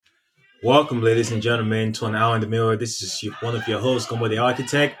Welcome, ladies and gentlemen, to an hour in the mirror. This is one of your hosts, Gumbo the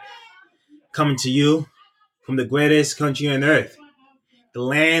Architect, coming to you from the greatest country on earth, the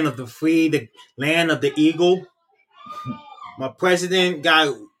land of the free, the land of the eagle. My president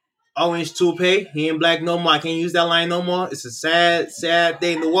got orange toupee. He ain't black no more. I can't use that line no more. It's a sad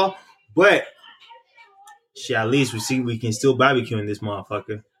day in the world. But shit, at least we can still barbecue in this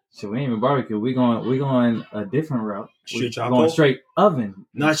motherfucker. So we ain't even barbecue. We going a different route. Straight charcoal? Going straight oven.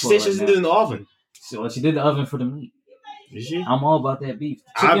 No, she said she doesn't do it in the oven. So she did the oven for the meat. Is she? I'm all about that beef.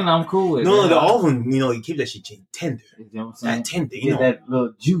 Chicken, I'm cool with. No, the oven, you keep that shit tender. You know what I'm saying? That tender, Get that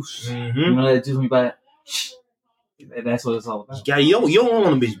little juice. Mm-hmm. You know that juice when you buy it? That's what it's all about. Yeah, you don't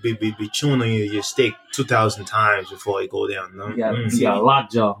want to be chewing on your steak 2,000 times before it go down. No? You got a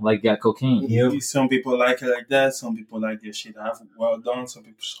lockjaw, like you got cocaine. Yep. Some people like it like that. Some people like their shit half well done. Some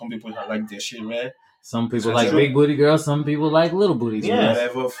people like their shit red. Some people like big booty girls. Some people like little booties. Yeah.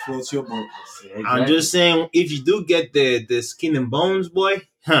 Whatever floats your boat. Exactly. I'm just saying, if you do get the skin and bones, boy,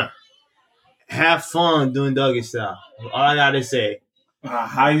 have fun doing doggy style. All I gotta say.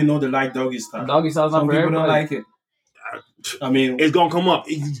 How you know they like doggy style? Doggy style's not Some for people don't everybody. like it. I mean, It's gonna come up.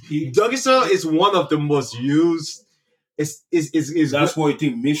 Doggy style is one of the most used. It's that's what you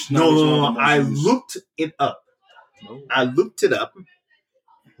think Mishnah is No. one of the most I used. looked it up.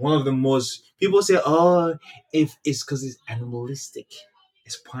 One of the most people say, "Oh, if it's because it's animalistic,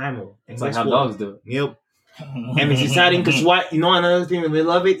 it's primal." It's like how dogs do it. Yep. And it's exciting because what another thing that we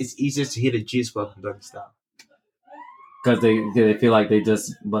love it's easiest to hit a G spot from doggy style. Because they feel like they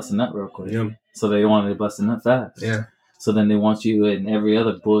just bust a nut real quick. Yeah. So they want to bust a nut fast. Yeah. So then they want you in every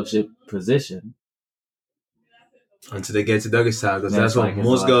other bullshit position. Until they get to doggy style, because that's what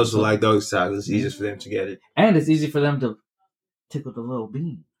most girls will like doggy style. Because it's easiest for them to get it. And it's easy for them to tickle the little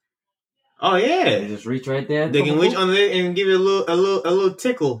bean. Oh yeah. They just reach right there. They can reach under it and give it a little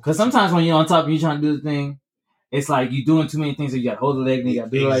tickle. Because sometimes when you're on top and you're trying to do the thing, it's like you're doing too many things. So you got to hold the leg and you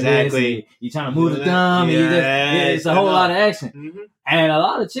got to do it like this. And you're trying to move the thumb. And it's a whole lot of action. Mm-hmm. And a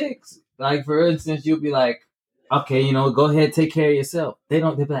lot of chicks, like for instance, you'll be like, okay, go ahead, take care of yourself.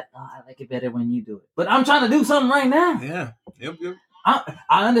 They'll be like, oh, I like it better when you do it. But I'm trying to do something right now. Yeah. Yep.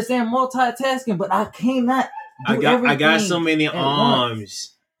 I understand multitasking, but I cannot do I got so many at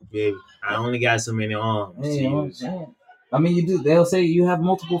arms, baby. I only got so many arms. Hey, I mean, you do. They'll say you have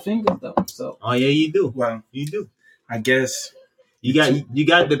multiple fingers, though. So. Oh yeah, you do. Well, you do. I guess you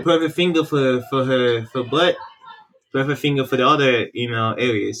got the perfect finger for butt, perfect finger for the other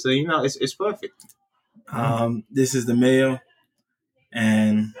areas. So it's perfect. This is the mayor,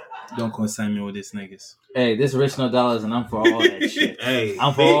 and don't concern me with these niggas. Hey, this rich no dollars, and I'm for all that shit. Hey,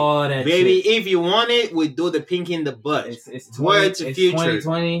 I'm for all that baby, shit. if you want it, we do the pink in the butt. It's future.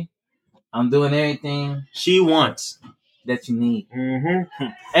 2020. I'm doing everything she wants that you need. Mm-hmm.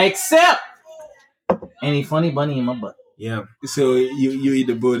 Except any funny bunny in my butt. Yeah. So you eat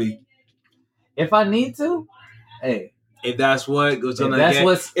the booty. If I need to, hey. If that's what goes on,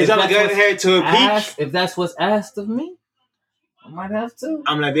 it's gonna get her to a peach. If that's what's asked of me, I might have to.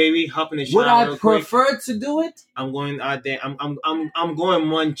 I'm like, baby, hop in the shower. Would I prefer to do it? I'm going out there. I'm going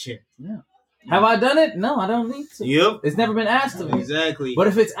munching. Yeah. Have I done it? No, I don't need to. Yep. It's never been asked of me. Exactly. But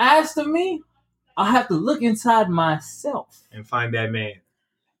if it's asked of me, I have to look inside myself and find that man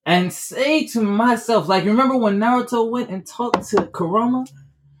and say to myself, like, remember when Naruto went and talked to Kurama?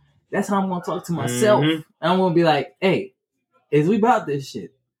 That's how I'm gonna talk to myself. Mm-hmm. And I'm gonna be like, hey, is we about this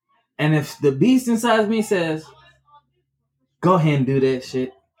shit? And if the beast inside me says, go ahead and do that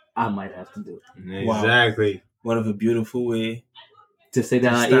shit, I might have to do it. Exactly. Wow. What a beautiful way to say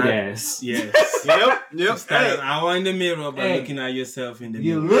that I eat ass. Yes. Yep. Stand an hour in the mirror by looking at yourself in the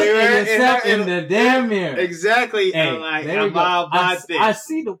mirror. You look at yourself in the damn mirror. Exactly. Hey, I'm like, I'm all about this. I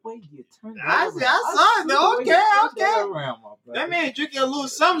see the way you turn it I saw it. Okay. That man drinking a little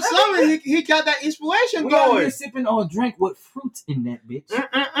something. He got that inspiration going. We're sipping on a drink with fruits in that bitch.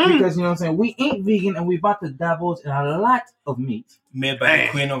 Because, you know what I'm saying, we ain't vegan and we about to divulge in a lot of meat. Made by the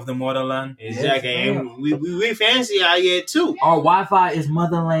queen of the motherland. Exactly. Yes, and we fancy out here too. Our Wi-Fi is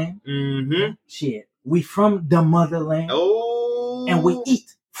motherland. Mm-hmm. Shit. We from the motherland. Oh. And we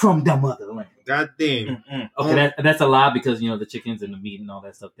eat from the motherland. God damn. Mm-mm. Okay, that's a lie because, the chickens and the meat and all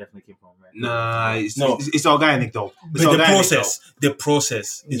that stuff definitely came from right? Nah, it's organic though. But the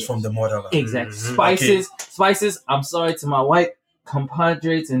process is from the motherland. Exactly. Mm-hmm. Spices. I'm sorry to my white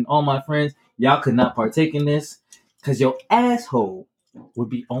compadres and all my friends. Y'all could not partake in this because your asshole would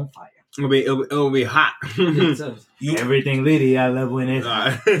be on fire. It'll be hot. Everything litty, I love when it's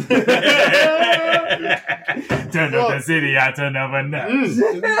hot. Turn up the city, I turn up a nut.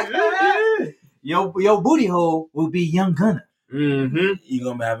 Your booty hole will be Young Gunner. Mm-hmm. you're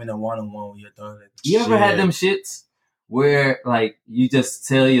gonna be having a one-on-one with your toilet. You ever had Shit. them shits where like you just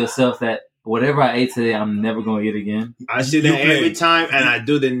tell yourself that whatever I ate today, I'm never gonna eat again? I see You that play. every time, and I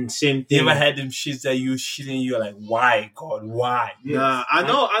do the same thing. You ever had them shits that you shitting? You're like, why, God, why? Nah, I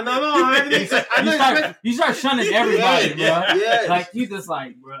know. I know. You start shunning everybody, bro. Yes. Like you just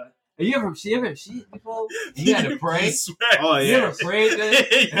like, bro. You ever shit before? You had to pray. You swear. Oh You yeah. ever prayed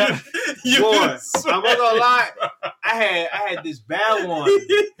that? You Boy, swear. I'm not gonna lie. I had this bad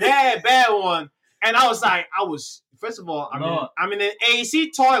one, and I was first of all, I'm in an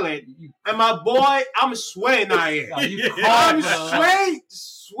AC toilet, and my boy, I'm sweating out here. No, you I'm cried,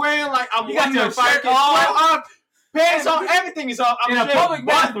 sweating like I'm You got watching your a fight. shirt Sweat off. up, pants on, everything is off. I'm in a straight public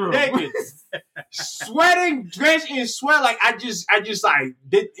butt bathroom. naked, sweating, drenched in sweat. Like I just like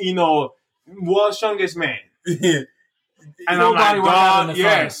did, world's strongest man. And I'm Nobody like, worked out in God, the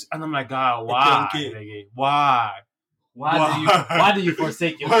yes. And I'm like, God, why? Okay. Nigga? Why? Why do you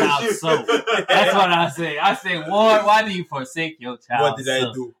forsake your child's soul? That's what I say. I say, Lord, why do you forsake your child's What did I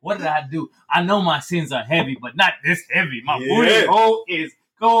soul? do? What did I do? I know my sins are heavy, but not this heavy. My Yeah. booty hole is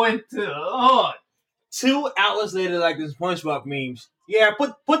going to the Lord. 2 hours later, like this SpongeBob memes. Yeah,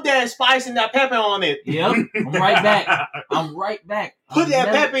 put that spice and that pepper on it. Yep, I'm right back. I'm right back. Put I'll that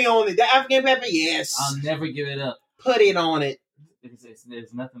never- pepper on it. That African pepper, yes. I'll never give it up. Put it on it.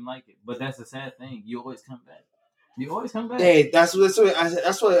 There's nothing like it. But that's the sad thing. You always come back. You always come back. Hey, that's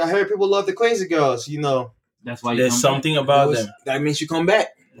what I heard. People love the crazy girls. That's why you There's come something about them. That means you come back.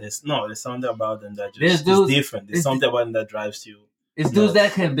 There's something about them that There's just dudes- is different. There's it's- something about them that drives you. back. It's dudes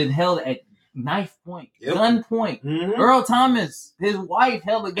that have been held at knife point, Yep. gun point. Mm-hmm. Earl Thomas, his wife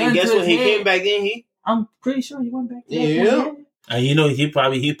held a gun And guess to what? his He head. came back in. I'm pretty sure he went back. To Yeah. that. And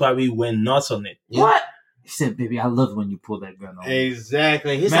he probably went nuts on it. Yeah. What? He said, "Baby, I love when you pull that gun on." me."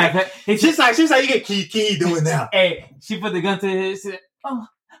 Exactly. He's Matter like, of fact, she's like, you get key doing now. hey, she put the gun to his head. She said, "Oh,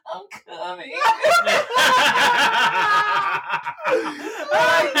 I'm coming."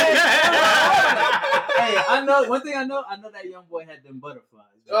 Hey, I know one thing. I know that young boy had them butterflies.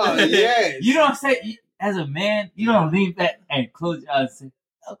 Oh yes. You don't say as a man. You don't lean back and close your eyes and say,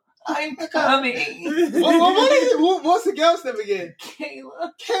 "Oh, I'm coming." What's the girl's name again?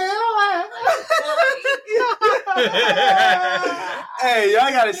 Kayla. Hey, y'all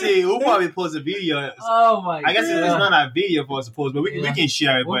gotta see. We'll probably post a video. Oh my! I guess it's God. not a video for us to post, but we can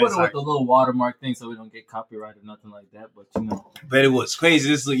share it. We'll But, put it with the little watermark thing so we don't get copyright or nothing like that. But but it was crazy.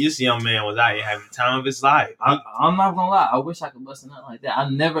 This young man was out here having the time of his life. I'm not gonna lie. I wish I could bust a nut like that. I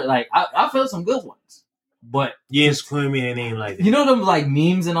never I felt some good ones, but You ain't screaming a name like that. you know them like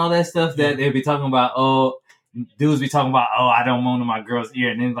memes and all that stuff that they be talking about. Oh, dudes be talking about. Oh, I don't moan to my girl's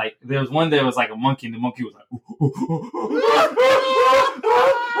ear, and then like there was one that was like a monkey, and the monkey was like,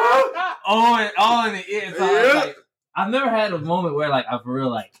 all in the ear. So I was like, I've never had a moment where like I for real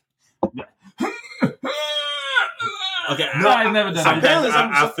like. Okay, No, I've never done sometimes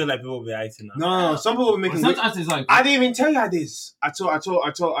that. I feel like people will be acting up. No, some people were making. Sometimes it's like I didn't even tell y'all this. I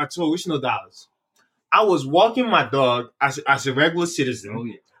told Original Dollars. I was walking my dog as a regular citizen oh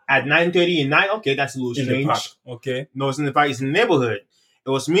yeah. at 9:30 at night. Okay, that's a little In the strange. park, okay. No, it's in the park. It's in the neighborhood. It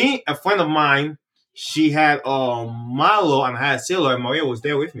was me, a friend of mine. She had Milo, and I had Sailor, and Maria was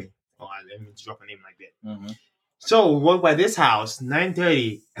there with me. Oh, I didn't mean to drop a name like that. Mm-hmm. So we walked by this house,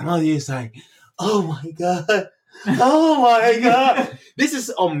 9:30, and Maria is like, "Oh my god, oh my god!" This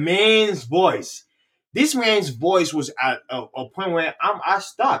is a man's voice. This man's voice was at a point where I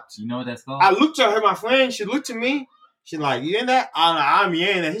stopped. You know what that's called? I looked at her, my friend. She looked at me. She's like, "You in that?" I'm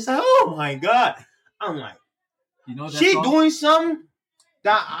in that. He's like, "Oh my god!" I'm like, You know what that's "She called? doing something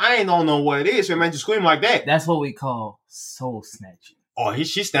that I don't know what it is." For a man to scream like that. That's what we call soul snatching. Oh,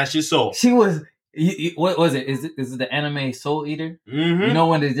 she snatched his soul. She was. What was it? Is it the anime Soul Eater? Mm-hmm. You know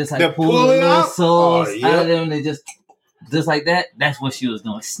when they just like They pull pull the it little out? souls Oh, yeah. out of them? They just like that. That's what she was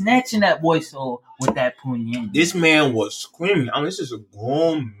doing, snatching that boy's soul with that punyan. This man was screaming. I mean, this is a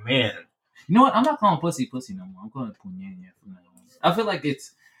grown man. You know what? I'm not calling pussy no more. I'm calling it punyan from now on. I feel like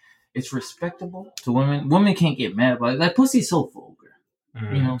it's respectable to women. Women can't get mad about it. Like pussy's so vulgar.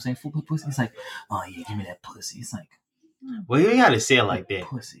 Mm-hmm. You know what I'm saying? Full pussy. It's like, oh yeah, give me that pussy. It's like, Well, you gotta say it like that.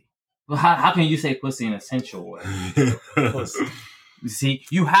 pussy. Well, how can you say pussy in a sensual way? You see,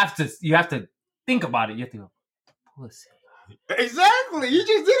 you have to think about it. You have to go, pussy. Exactly. You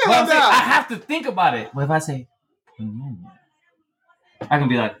just did it Well, I'm like saying, I that. have to think about it. But if I say punyanya, I can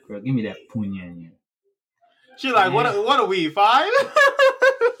be like, girl, give me that punyanya. She like, what are we, 5?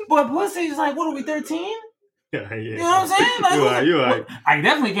 But pussy is like, what are we, 13? Yeah. You know what I'm saying? Like, You right. I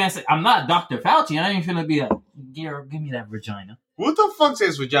definitely can't say, I'm not Dr. Fauci. I ain't finna be like, girl, give me that vagina. What the fuck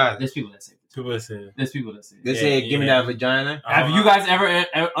says vagina? There's people that say vagina. People say. There's people that say. They It. say, "Give me that vagina." Have you guys ever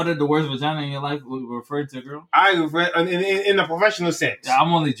uttered the words vagina in your life referring to a girl? I in a professional sense. Yeah,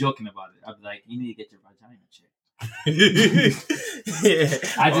 I'm only joking about it. I'm like, you need to get your vagina checked. Yeah.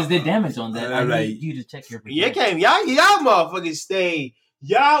 I just did damage on that. I Like- need you to check your vagina. You can't. Y'all motherfuckers stay.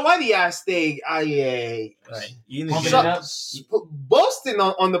 Y'all, why do y'all stay? Like, you need Pump to it get up. Boasting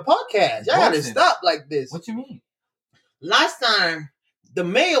on the podcast. Y'all gotta Boasting. stop like this. What you mean? Last time, the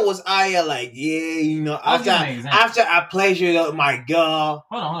mayor was like, yeah, you know, I'll give you an example. after I pleasured my girl.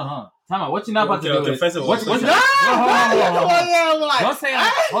 Hold on. Time out. What you not about to Okay, do? okay, is- first of all, what, first what, of hold all- on. Don't say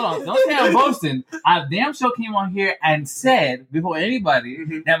I'm, hold on. Don't say I'm boasting. I damn sure came on here and said before anybody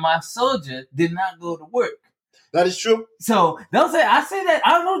Mhm. that my soldier did not go to work. That is true. So don't say I say that.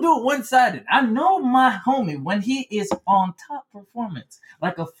 I don't do it one sided. I know my homie when he is on top performance,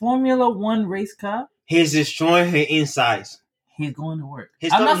 like a Formula One race car. He's destroying her insides. He's going to work.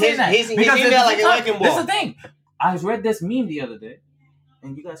 He's I'm not coming- saying that he's in because there this like is a the- wrecking This ball. is the thing. I read this meme the other day,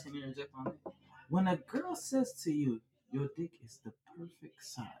 and you guys can interject on it. When a girl says to you, "Your dick is the perfect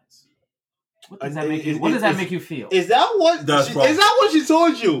size," what does that make you? What does that make you feel? Is that what? That's Is wrong. that what she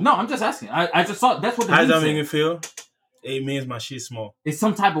told you? No, I'm just asking. I just saw that's what the How does meme that make said. me feel? It means my shit's small. It's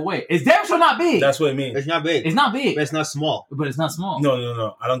some type of way. It's damn sure not big. That's what it means. It's not big. It's not big, But it's not small. but it's not small.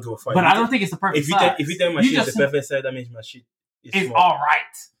 No. I don't give a fuck. But I don't think it's the perfect If you size. think my You shit is just the perfect size, that means my shit is it's small. all right.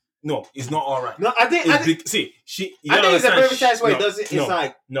 No, it's not all right. No, I think See, she. You I don't think it's the understand. perfect size where No, it doesn't. It's no,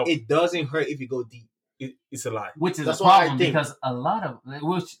 like no. it doesn't hurt if you go deep. It's a lie. Which is That's a what I problem think. because a lot of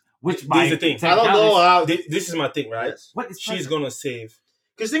which by Here's the thing. I don't know how. This is my thing, right? Yes. What is She's gonna save.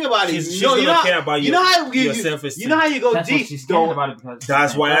 Because think about it. She's you know, gonna you know, care about you know how your you self-esteem. know how you go That's what deep. she's scared though. about it because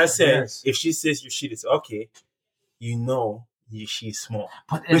That's why I said Yes. if she says your shit is okay, you know she's small.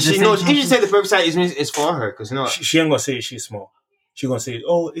 But, But she knows. If you say the perfect size, it means it's for her. Because you know. She ain't gonna say she's small. She's gonna say,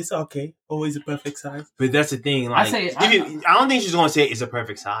 "Oh, it's okay. Oh, it's a perfect size." But that's the thing. Like, I don't think she's gonna say it's a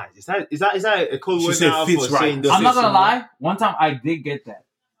perfect size. Is that a cool She word said now fits for right. saying this? I'm not gonna lie. One time I did get that.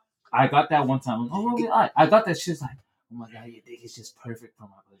 I got that one time. Oh, really? I got that. She's like, "Oh my god, your dick is just perfect for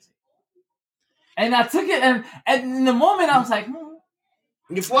my pussy." And I took it, and in the moment I was like,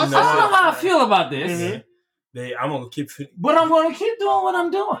 Before I don't know how I feel about this, Mhm. I'm gonna keep, but I'm going to keep doing what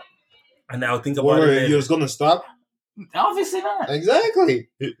I'm doing. and I'll think about it. you Later. was gonna stop? Obviously not. Exactly.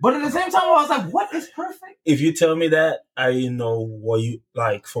 But at the same time, I was like, "What is perfect?" If you tell me that, I know what you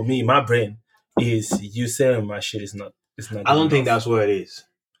like. For me, my brain is you saying my shit is not. It's not. I don't good think enough. that's what it is.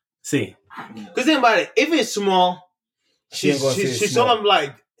 See, Because think about it. If it's small, She ain't gonna say it's she's small. gonna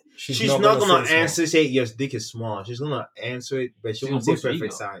like. She's not gonna say answer say your dick is small. She's gonna answer it, but she She's won't gonna say boost your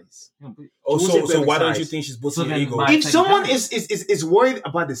perfect ego. size. Oh, Who's so the perfect why don't size? you think she's boosting So your then ego? why- If take someone it is worried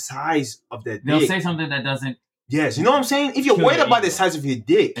about the size of their They'll dick, say something that doesn't, yes, you know what I'm saying. If you're Kill worried your about the ego. size of your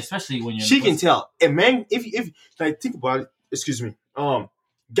dick, especially when you're. she can tell. A man, if like think about it. Excuse me.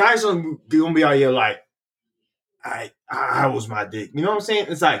 Guys are gonna be out here like, I was my dick. You know what I'm saying?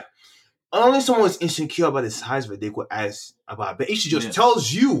 It's like only someone who's insecure about the size of a dick would ask about. But if she just Yeah.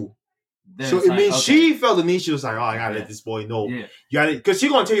 tells you, Then so it's it like, means okay. she felt the need. She was like, oh, I gotta Yeah. let this boy know. Yeah. You gotta, because she's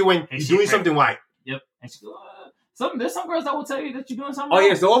gonna tell you when And you're she doing something right. Yep. And she go, there's some girls that will tell you that you're doing something. Oh wrong.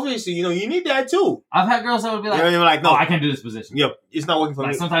 yeah, so obviously you know you need that too. I've had girls that would be like, You're like, "No, no, I can't do this position." yep, it's not working for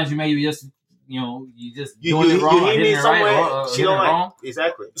Like me. sometimes you maybe just, you just You doing it wrong, or hit hitting me it right, somewhere. or She hitting don't it like wrong.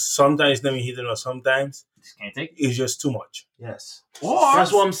 exactly. Sometimes let me hit it, or sometimes Just can't take it. it's just too much. Yes, Or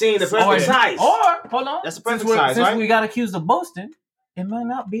that's what I'm saying. The perfect or, size. Or hold on, That's the perfect since size, since right? we got accused of boasting, it might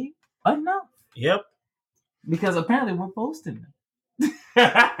not be enough Yep. because apparently we're boasting.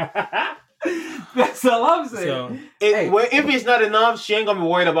 That's all I'm saying. So If it's not enough, she ain't gonna be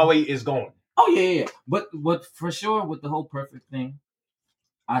worried about where it's going. Oh yeah. But for sure with the whole perfect thing,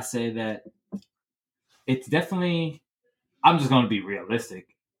 I say that it's definitely. I'm just gonna be realistic.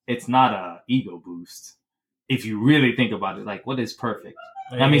 It's not a ego boost. If you really think about it, like what is perfect?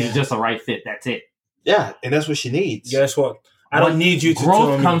 That means it's just a right fit. That's it. Yeah, and that's what she needs. Guess what? I don't need you to tell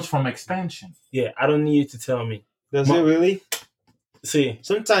Growth me. comes from expansion. Yeah, I don't need you to tell me. Does it really? See,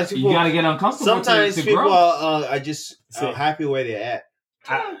 Sometimes people. You gotta get uncomfortable. Sometimes to people grow. are just See. happy where they're at.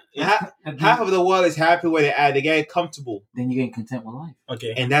 And Half of the world is happy where they're at. They get comfortable, then you get content with life.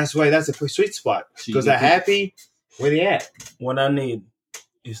 okay. and that's a sweet spot So you because get they're happy where they're at. What I need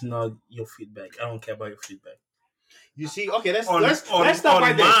is not your feedback. I don't care about your feedback. You see? Okay, let's On stop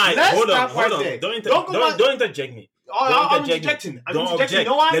right there. my- Let's hold stop on, right hold on. there. Don't go interject me. Oh, Don't I'm interject me. interjecting. I'm Don't interjecting. object. You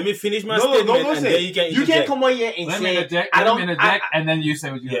know why? Let me finish my No, statement, don't and say then it. you can You interject. can't come on here and Let me say interject. I Let don't. me interject, and then you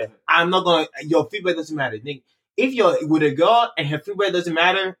say what you Yeah. gotta say. I'm not gonna. Your feedback doesn't matter, Nick. if you're with a girl and her feedback doesn't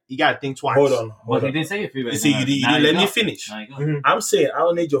matter, you gotta think twice. Hold on. But he didn't say your feedback. You see, you didn't let me finish. Now you go. Mhm. I'm saying I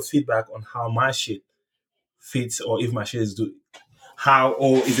don't need your feedback on how my shit fits or if my shit is how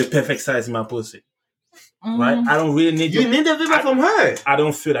or is the perfect size in my pussy. Right? I don't really need You need the feedback from her. I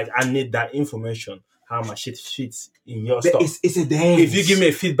don't feel like I need that information how my shit fits in your But stuff. it's a dance. If you give me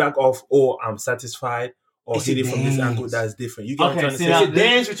a feedback of I'm satisfied or It's hit a it from this dance. angle, that's different. You get what I'm Okay, trying to see, say? now, It's a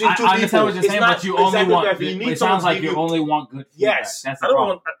dance between two I understand people. what you're It's saying, not but you only exactly want. perfect. You need It someone sounds to like give you you- only want good feedback. Yes. That's the I don't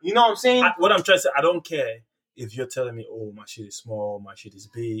problem. want You know what I'm saying? what I'm trying to say, I don't care if you're telling me, my shit is small, my shit is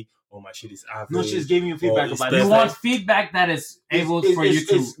big, or my shit is average. No, she's giving you feedback it's about best You it. want feedback that is able for you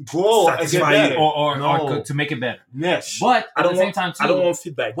to grow and get satisfy better. you. or No. to make it better. Yes. But I at don't the same want, time, too, I don't want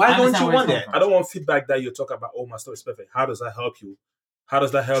feedback. Why I don't understand you where want it's that? coming I don't want feedback that you talk about, my stuff is perfect. How does that help you? How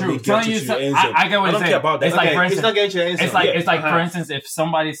does that help True. me get Telling you you to so- your end zone? I get what I you're don't saying. care about that. It's like, for It's instance, not getting your answer. It's like Yeah. for instance, if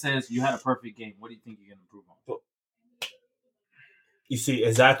somebody says you had a perfect game, what do you think you're gonna improve on? You see,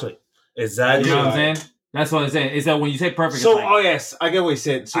 exactly. You know what I'm Right. saying? That's what I'm saying. Is that when you say perfect, So, it's like, yes, I get what you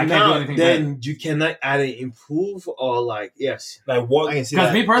said. So I can't do now, anything then you cannot either improve or yes. Like what? I can see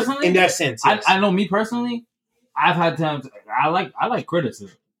because that. me personally, in that sense, yes. I know me personally, I've had times I like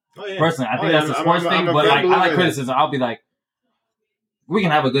criticism. Oh, yeah. Personally, I think Oh, that's yeah, a sports I'm thing, a but firm like I believer like in criticism. I'll be like, we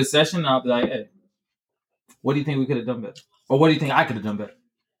can have a good session, and I'll be like, hey, what do you think we could have done better, or what do you think I could have done better?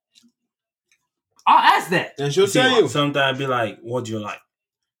 I'll ask that. And she'll You see, tell you. Sometimes I be like, what do you like?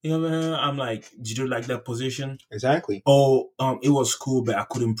 You know, I'm like, did you like that position? Exactly. Oh, it was cool, but I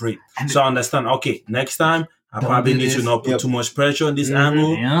couldn't breathe. And So I understand. Okay, next time I Don't probably do need to this. not put Yep. too much pressure on this Mhm.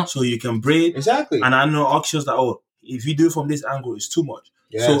 angle, Yeah. so you can breathe. Exactly. And I know options that if you do it from this angle, it's too much.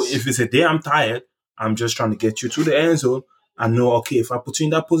 Yes. So if it's a day I'm tired, I'm just trying to get you to the end zone. I know, okay, if I put you in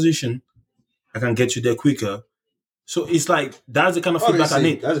that position, I can get you there quicker. So it's like that's the kind of feedback I Obviously,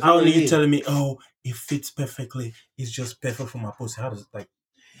 need. that's the I don't feedback need you you telling me, it fits perfectly. It's just perfect for my pussy. How does it like?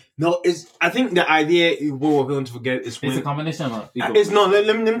 No, I think the idea what we're going to forget is when It's a combination of ego. it's no.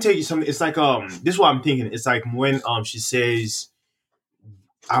 Let me tell you something. It's like this is what I'm thinking. It's like when she says,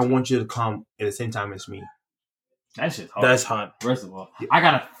 "I want you to come at the same time as me." That shit's hard. That's hard. First of all, I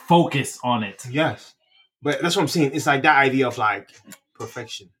gotta focus on it. Yes, but that's what I'm saying. It's like that idea of like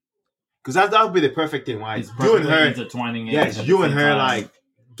perfection, because that would be the perfect thing, right? It's You and perfectly her, intertwining it. yes, at you the and same her time. like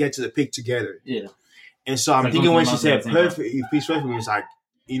get to the peak together. Yeah. And so I'm Like thinking going when to she the said mountain at the perfect, if peace perfect, it's like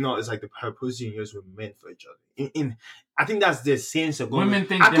it's like her pussy and yours were meant for each other. I think that's the sense of going. Women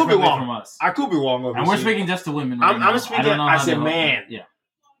think I could be differently wrong. from us. I could be wrong. And we're obviously. speaking just to women. I'm now. speaking I don't know as how a they- man. Yeah.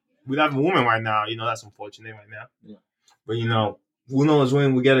 We have a woman right now. That's unfortunate right now. Yeah. But who knows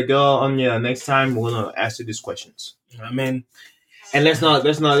when we get a girl on next time we're gonna ask you these questions. I mean, And let's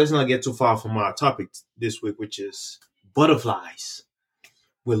not get too far from our topic this week, which is butterflies.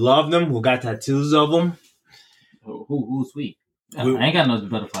 We love them. We got tattoos of them. Who's we? I We- ain't got no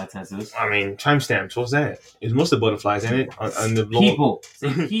butterfly tattoos. I mean, timestamps. What's that? It's mostly butterflies, ain't it? On the lower- People.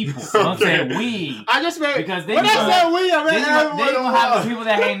 Say people. Don't say we. I just meant Because then when you I gonna- said we, I Then meant you everyone. gonna have the people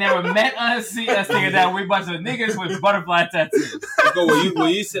that ain't never met us see us thinking that we bunch of niggas with butterfly tattoos. because when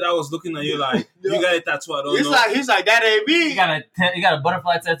you said I was looking at you like Yeah. you got a tattoo, I don't know. He's like that ain't me. He got a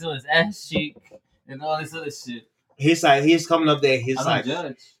butterfly tattoo on his ass cheek and all this other shit. He's coming up there. He's I like,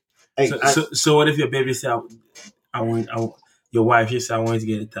 don't judge. hey, So what if your baby said, your wife just said I wanted to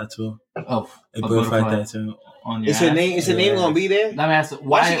get a tattoo, Oh, a butterfly tattoo. on your is ass. her name? Is her name gonna be there? Let me ask.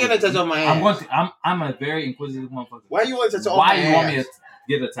 Why she get a tattoo on my ass? I'm a very inquisitive motherfucker. Why you want a tattoo on Why my you ass? want me to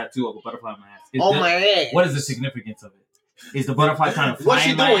get a tattoo of a butterfly on my ass? on my ass? What is the significance of it? Is the butterfly trying to fly What's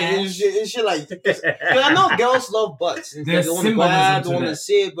she in my doing? ass? Is she like? 'Cause I know girls love butts. They There's want to symbolism grab, to they want to that.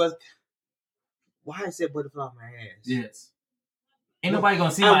 see it, but why is it butterfly on my ass? Yes. Ain't nobody gonna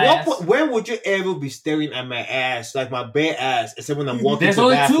see At my what ass. point, where would you ever be staring at my ass, like my bare ass, except when I'm walking There's to the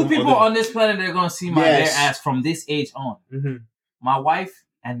only bathroom? two people on this planet that are gonna see my Yes. bare ass from this age on. Mm-hmm. My wife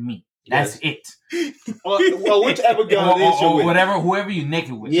and me. That's it. Or whichever girl it is you're with. whatever, whoever you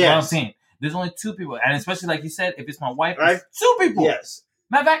naked with. You know what I'm Yes. saying? There's only two people, and especially like you said, if it's my wife, Right. it's two people. Yes.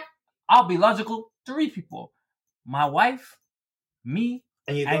 Matter of fact, I'll be logical. Three people: my wife, me,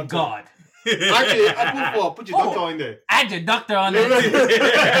 your and doctor. God. Actually, I put your doctor in there. Add your doctor on there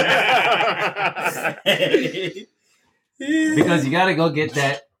because you gotta go get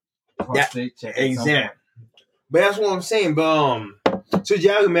that prostate check. at some Exam. point. But that's what I'm saying. But so do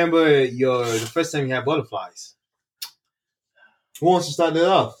y'all remember the first time you had butterflies? Who wants to start it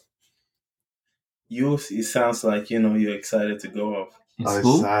off? It sounds like you're excited to go off. In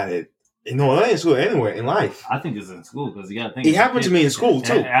school, Excited. No, not in school. Anywhere in life. I think it's in school because you gotta think It it's a happened to kid. me in school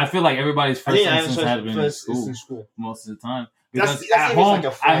too. And I feel like everybody's I first think I instance answered had been in first school in school. most of the time. Because That's at even home, like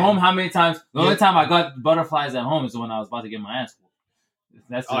a friend. at home, how many times? The Yeah. only time I got butterflies at home is when I was about to get my ass whooped.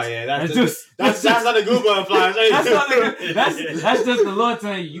 That's just, Oh yeah, that's that's not a good butterfly. that's not the, that's just the Lord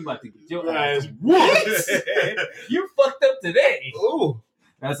telling you about to get your ass What? You fucked up today. Ooh.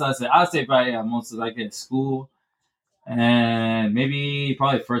 That's what I said. I'd say probably most of like in school, and maybe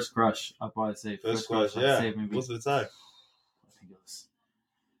probably first crush. I'll probably say First crush, I'd yeah. say maybe. Most of the time. I think it was.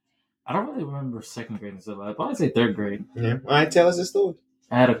 I don't really remember second grade and stuff. I'd probably say third grade. Yeah. All right, tell us the story.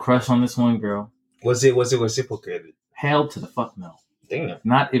 I had a crush on this one girl. Was it reciprocated? Hell to the fuck no. Damn.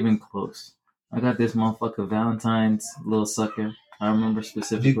 Not even close. I got this motherfucker Valentine's little sucker. I remember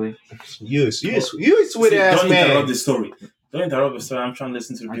specifically. You sweet ass Don't man. interrupt the story. Don't interrupt the story. I'm trying to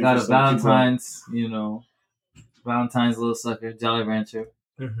listen to the I beautiful got a story. Keep going. Valentine's, Valentine's little sucker, Jolly Rancher.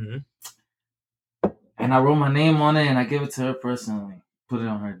 Mm-hmm. And I wrote my name on it and I gave it to her personally. Put it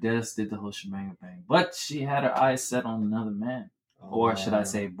on her desk, did the whole shebang bang. But she had her eyes set on another man. Or should I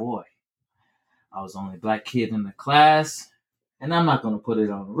say boy. I was the only black kid in the class. And I'm not going to put it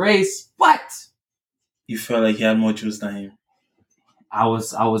on race, but You felt like he had more juice than him. I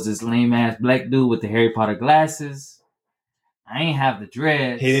was this lame ass black dude with the Harry Potter glasses. I ain't have the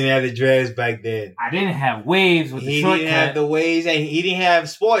dreads. He didn't have the dreads back then. I didn't have waves with the He shortcut. didn't have the waves, and he didn't have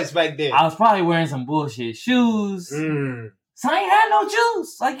sports back then. I was probably wearing some bullshit shoes. So I ain't had no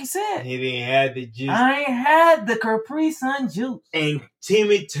juice, like you said. He didn't have the juice. I ain't had the Capri Sun juice. And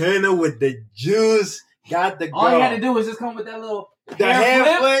Timmy Turner with the juice got the girl. All you had to do was just come with that little the hair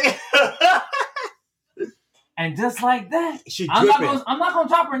hair flip, and just like that, She I'm dripping. not gonna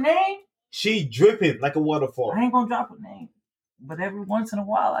drop her name. She dripping like a waterfall. I ain't gonna drop her name. But every once in a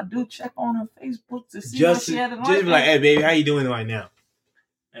while, I do check on her Facebook to see Just what she had in be life. like, hey baby, how you doing right now?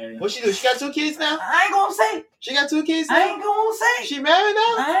 Hey. What she do? She got 2 kids now? I ain't gonna say. She got 2 kids I now? ain't gonna say. She married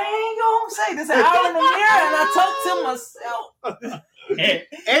now? I ain't gonna say. This an hour in the mirror, and I talk to myself.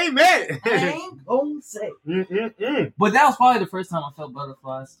 Amen. I ain't gonna say. Mm-mm-mm. But that was probably the first time I felt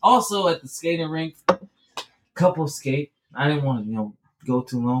butterflies. Also at the skating rink, couple skate. I didn't want to, go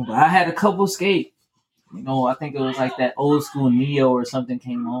too long, but I had a couple skate. I think it was like that old school Neo or something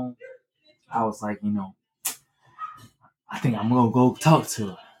came on. I was like, I think I'm gonna go talk to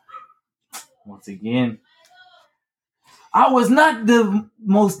her. Once again, I was not the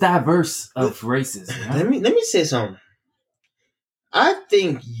most diverse of races. Let me say something. I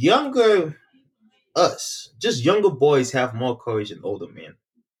think younger boys have more courage than older men.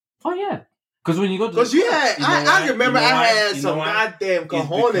 Oh yeah, because when you go to Because I remember I had some why? goddamn It's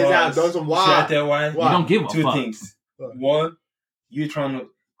cojones because- out doing some Should I wild. tell why? you don't give a Two fuck. things. One, you trying to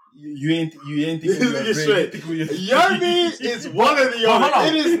you ain't thinking This with your nigga brain, straight. you think with your- Young is one of the Well, hold other.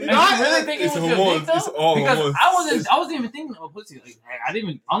 on. It is And not. you really think it it's was your hormones. dick, though? It's all Because hormones. I wasn't even thinking of pussy. Like, I didn't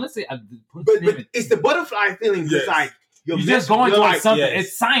even honestly. But it's the butterfly feeling. Yes. It's like You're just going you're towards like, something. yes.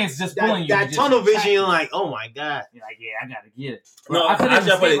 It's science just pulling that you. You tunnel just vision. attract You're you. like, oh my god. You're like, yeah, I gotta get it. No, I couldn't even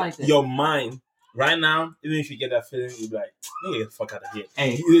actually, say it like that. your mind right now, even if you get that feeling, you'll be like, "Nigga, get the fuck out of here."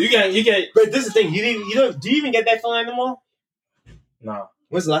 Hey, You can. But this is the thing. Do you even get that feeling anymore? No,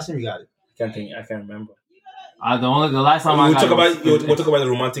 When's the last time you got it? I can't remember. the last time I We'll got talk it about was- we'll talk about the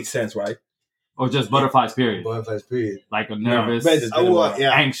romantic sense, right? or just butterflies. Period. Butterflies, period. Like a No, nervous, but it's-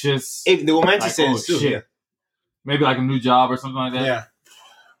 Yeah. anxious, If the romantic like, sense too. shit. maybe like a new job or something like that. Yeah.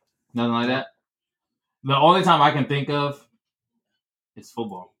 Nothing like that. The only time I can think of is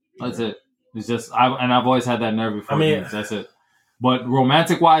football. That's it. It's just I've always had that nerve before games. That's it. But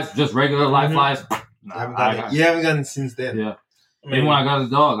romantic wise, just regular life wise, You haven't gotten it since then. yeah. I mean, Even when I got a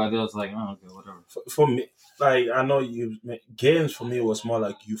dog, I just like, oh, okay, whatever. for me, like I know games for me was more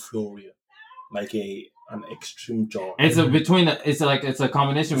like euphoria, like an extreme joy. It's a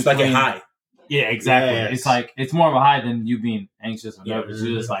combination. It's like between, a high. Yeah, exactly. Yes. It's more of a high than you being anxious or Yeah, nervous.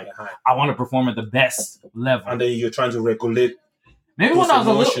 You're just like, a high. I want to perform at the best level. And then you're trying to regulate. Maybe when those I was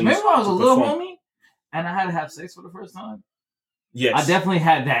a emotions little to perform. homie, and I had to have sex for the first time. Yes, I definitely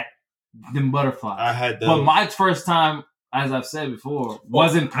had them butterflies. I had those. But my first time, as I've said before,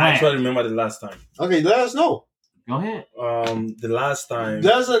 wasn't I planned. actually remember the last time. Okay, let us know. Go ahead. The last time.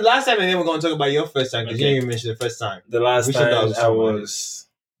 That was the last time, and then we're going to talk about your first time because you Okay. didn't even mention the first time. The last We should time know I was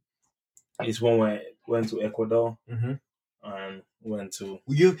is when we went to Ecuador Mm-hmm. and went to.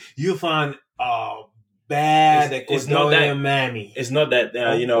 You find bad It's not that- Ecuadorian mammy. It's not that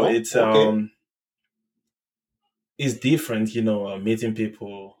it's okay. It's different, meeting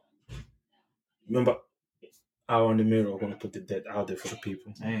people. Remember, out on the mirror, we're gonna put the dead out there for the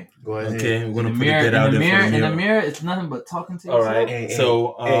people. Hey, Go ahead. Okay, we're gonna in put the mirror, the dead out there for in the the mirror. mirror, it's nothing but talking to All yourself. right. Hey,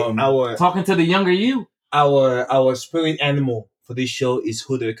 So our Talking to the younger you. our spirit animal for this show is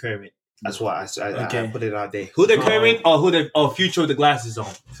Huda the Kermit. That's why I Okay. put it out there. Who the Kermit or who the Future with the glasses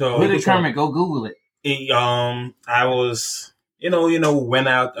on? So Who did Kermit? Go Google it. I was, went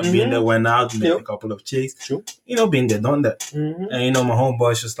out. I've been there, went out, met a couple of chicks. True. Been there, done that. Mm-hmm. And my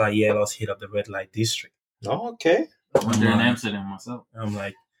homeboy's just like, yeah, let's hit up the red light district. Oh, okay. I went there in Amsterdam myself. I'm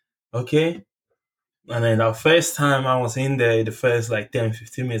like, okay. And then the first time I was in there, the first like 10,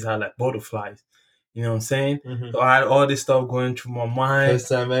 15 minutes, I had like butterflies. You know what I'm saying? Mm-hmm. So I had all this stuff going through my mind. First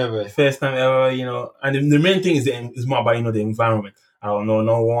time ever. And the main thing is more about, the environment. I don't know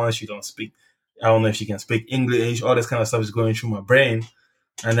no one, she don't speak. I don't know if she can speak English. All this kind of stuff is going through my brain.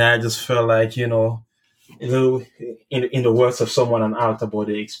 And then I just felt like, in the words of someone, an out about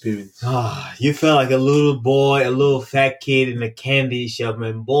the experience. You felt like a little boy, a little fat kid in a candy shop,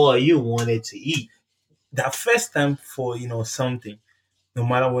 and boy, you wanted to eat. That first time for, something, no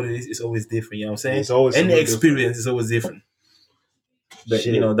matter what it is, it's always different. You know what I'm saying? It's always any something experience is always different. But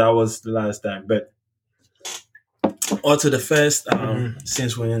Shit. that was the last time. But also the first,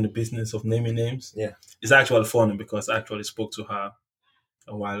 since we're in the business of naming names, it's actually funny because I actually spoke to her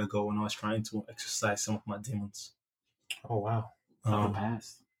a while ago when I was trying to exercise some of my demons. Oh wow!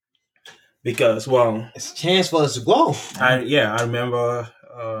 Past. Because it's a chance for us to grow. I remember.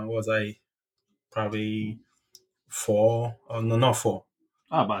 Was I probably 4? Oh, no, not 4.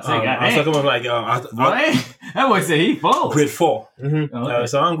 Oh, about to say, I was talking about like that boy said he 4. grade 4. Mm-hmm. Okay.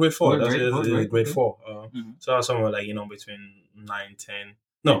 So I'm grade 4. Grade That's four, grade 4. Mhm. So I was somewhere like between 9, 10.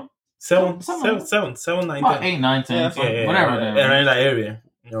 No, 7, 9, About 10. 8, 9, 10, Yeah, something, whatever. Around that area.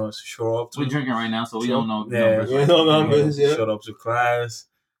 Show up to. We're drinking right now, so we don't know. Yeah, numbers. we don't know numbers. Yeah. Showed up to class.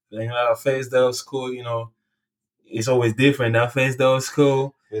 Then first day of school, it's always different. That first day of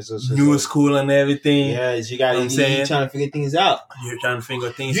school, new school and everything. Yeah, you got I'm saying? you're trying to figure things out. You're trying to figure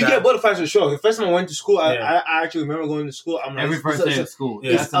things You out. get butterflies for sure. The first time I went to school, Yeah. I actually remember going to school. I'm like, Every first day of school.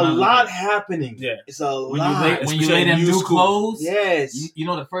 Yeah. It's That's a another lot thing. happening. Yeah. It's a When lot. you lay Especially them new new school. clothes, Yes. you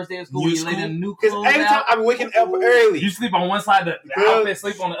know the first day of school, New when you lay school? them new Because clothes every time out, I be waking up early, you sleep on one side, the Girl, outfit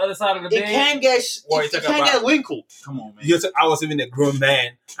sleep on the other side of the it bed. can't get What you it talking can't about? get wrinkled. Come on, man. Because I was even a grown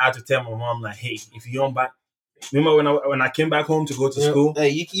man. I had to tell my mom like, hey, if you don't back. Remember when I came back home to go to school? Hey,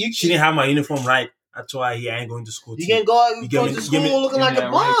 you She didn't have my uniform right. I told her, I ain't going to school. You too. can go You go give to me- school give me- looking give like me a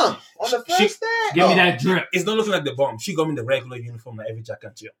that bomb right. on the She- first day. Give me that drip. It's not looking like the bomb. She got me the regular uniform like every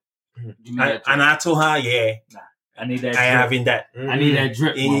jacket too. Give me that drip. And I told her, yeah, I need that I ain't drip. having that. I need that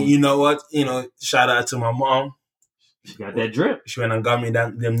drip. And Mom. you know what? Shout out to my mom. You got that drip. She went and got me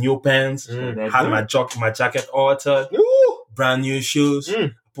them new pants. Mm. That Had drip. my jacket altered. Ooh. Brand new shoes.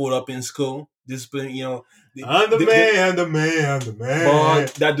 Mm. Pulled up in school. Discipline, I'm the man, I'm the man, I'm the man.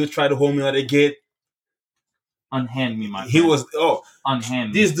 But that dude tried to hold me on the gate. Unhand me my. He friend. was,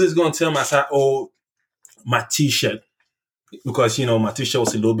 Unhand me. this dude's gonna tell me, I said, my t-shirt. Because, my t-shirt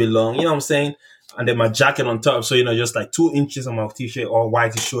was a little bit long. You know what I'm saying? And then my jacket on top. So, just like 2 inches of my t-shirt all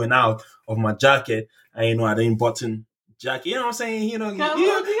white is showing out of my jacket. And, I didn't button jacket. You know what I'm saying? You got a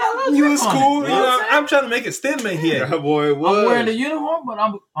little New drip on school. it, you know what I'm saying? I'm trying to make a statement here. Yeah, boy, I'm wearing the uniform, but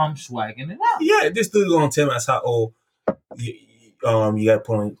I'm swagging it out. Yeah, this dude gonna tell me, I said,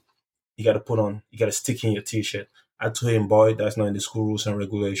 you gotta stick in your t-shirt. I told him, boy, that's not in the school rules and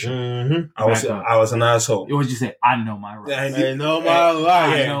regulation. Mm-hmm. I was an asshole. What you say? I know my rights. And I know my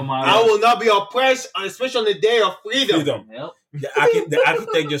life. I know my I rights. will not be oppressed, especially on the day of freedom. Yep. The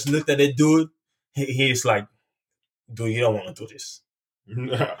architect just looked at the dude. He's like, dude, you don't want to do this.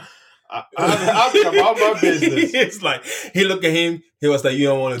 I'll be about my business. It's like, he looked at him. He was like, you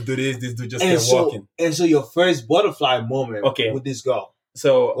don't want to do this. This dude just kept walking. And so your first butterfly moment with this girl,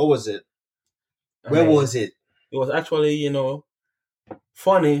 So what was it? Where was it? It was actually,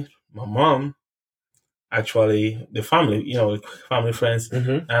 funny. My mom, actually, the family, family friends,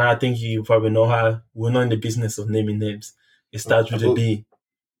 Mm-hmm. and I think you probably know her. We're not in the business of naming names. It starts with a B.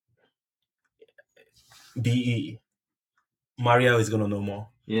 B-E. Maria is going to know more.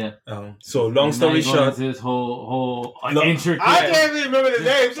 Yeah. So long story short, this whole No, intricate. I can't even remember the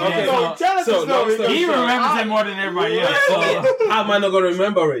name. So Okay, don't tell us so the story. long story He short, remembers it more than everybody else. So. how am I not going to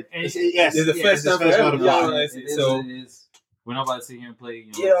remember it? And Yes, It's the first time for everyone. yeah, Yeah, so- it is. We're not about to sit here and play,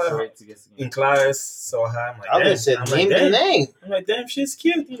 Yeah. straight to get In class, saw her. I'm like, I damn. just said I'm name like, the damn. name. I'm like, damn, she's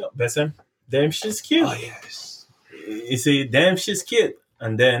cute. Besson, damn, she's cute. Oh yes. You see, damn, she's cute.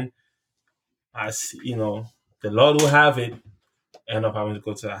 And then, as the Lord will have it, end up having to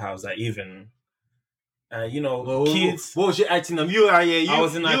go to the house that evening. And kids. What was you acting up? You out here. I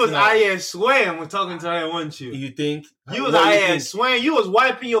wasn't you acting was up. out here swearing when talking to her, weren't you? You think You was what out do you here think? swearing. You was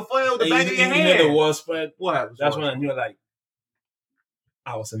wiping your foot with the back of your You hand. know the worst part. What happened? That's when I knew, like,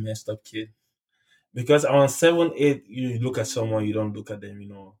 I was a messed up kid. Because around 7, 8, you look at someone, you don't look at them,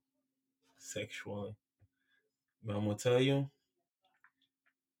 sexually. But I'm gonna tell you,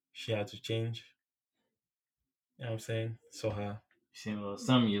 she had to change. You know what I'm saying? So Seen a little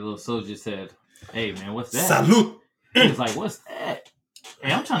something. Your little soldier said, "Hey man, what's that?" Salute. He was like, "What's that?"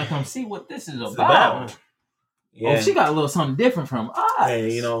 Hey, I'm trying to come see what this is It's about. Yeah. Oh, she got a little something different from us.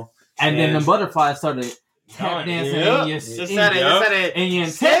 Hey, you know. And then the butterflies started tap dancing in your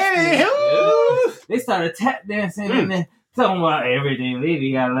intestines. They started tap dancing and then talking about everything.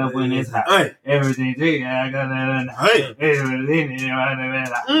 Lady got love when it's hot. Hey. Everything. I got Hey.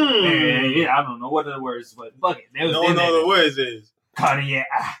 Yeah, I don't know what are the words, but fuck it. They was No in one there. know the words is. Cardiac.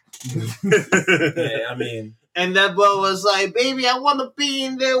 Yeah, I mean, And that boy was like, baby, I want to be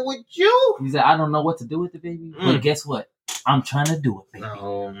in there with you. He said, I don't know what to do with the baby, but guess what? I'm trying to do it, baby.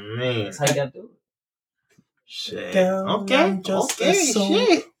 Oh, man. That's how you got to do it. Shit. Girl, Okay. I'm just a soul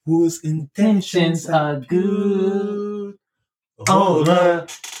Shit. whose intentions are good. Oh, Lord,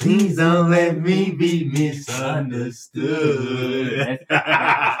 please don't let me be misunderstood. Go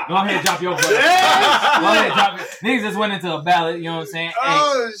ahead, drop your voice. Go ahead, drop it. Niggas just went into a ballad, you know what I'm saying?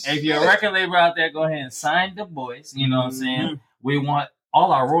 Oh, Hey, if you're a record label out there, go ahead and sign the boys, you know what I'm saying? We want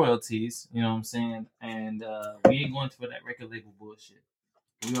all our royalties, you know what I'm saying? And we ain't going for that record label bullshit.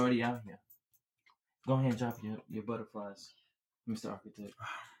 We already out here. Go ahead and drop your butterflies, Mr. Architect.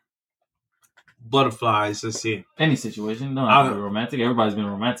 Butterflies, let's see. Any situation, don't have to be romantic. Everybody's been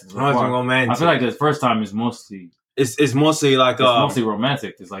romantic so far. Romantic. I feel like the first time is mostly it's mostly like it's mostly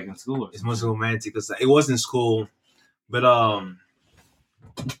romantic. It's like in school. It's mostly romantic because it was in school, but I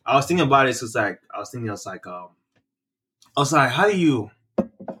was thinking about it. So it's like I was like, how do you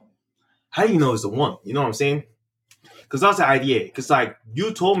know it's the one? You know what I'm saying? Because that's the idea. Because like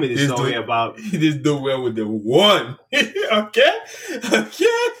you told me this story about he just do well with the one. Okay.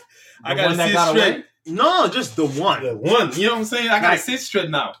 I gotta sit straight. Away? No, just the one. The one. You know what I'm saying? I gotta sit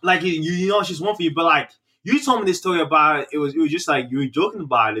straight now. Like you know she's one for you, but like you told me this story about it was just like you were joking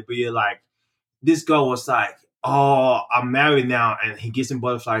about it, but you're like this girl was like, oh, I'm married now, and he gives him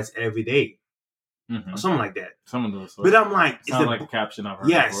butterflies every day. Or something like that. Some of those. But I'm like, sound like a caption I've heard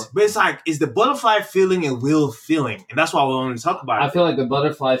before. But it's like, is the butterfly feeling a real feeling? And that's why we want to talk about it. I feel like the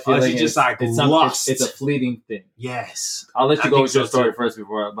butterfly feeling is just like lust. It's a fleeting thing. Yes. I'll let you go with your story first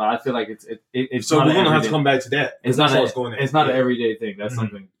before, but I feel like it's so we're gonna have to come back to that. It's not an everyday thing. That's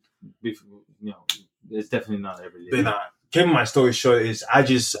something. It's definitely not an everyday. But keeping my story short is I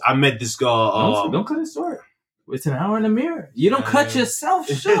met this girl. Don't cut it short. It's an hour in the mirror. You don't cut yourself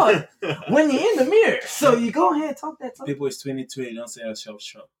short when you're in the mirror. So you go ahead and talk that talk. People, it's 2020. Don't say yourself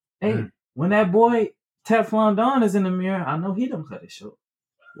short. Hey, when that boy Teflon Don is in the mirror, I know he don't cut it short.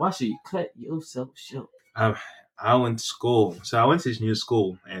 Why should you cut yourself short? I went to school. So I went to this new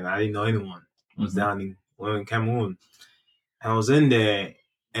school, and I didn't know anyone. I was down in Cameroon. I was in there,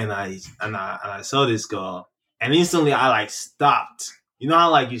 and I saw this girl, and instantly I like stopped. You know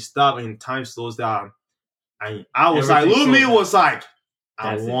how like you stop and time slows down. I was like, little me was like,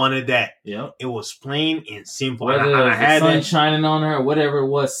 I wanted that. Yep. It was plain and simple. Whether and I had the sun shining on her or whatever it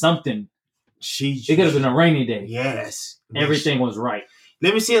was, something. It could have been a rainy day. Yes. Everything was right.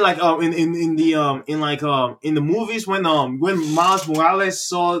 Let me see it like in the movies when Miles Morales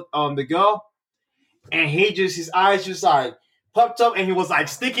saw the girl and his eyes just like popped up and he was like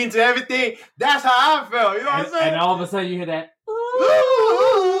sticking to everything. That's how I felt. You know what I'm saying? And all of a sudden you hear that.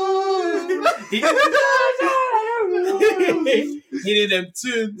 He did them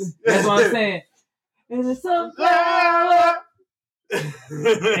tunes. That's what I'm saying. It's a sunflower.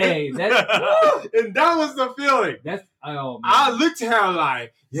 Hey, and that was the feeling. I looked at her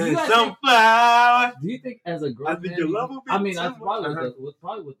like, yeah, sunflower. Do you think as a girl, I think your love will be. I mean, that's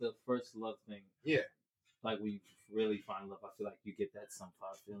probably with the first love thing. Yeah, like when you really find love, I feel like you get that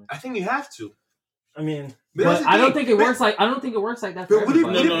sunflower feeling. I think you have to. I mean, but I don't think it works like that. But would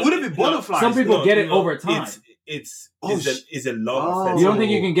it be butterflies? Some people get it over time. It's a love. You don't think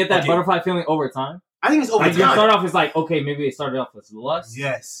you can get that butterfly feeling over time? I think it's over time. You start off as like, okay, maybe it started off as lust.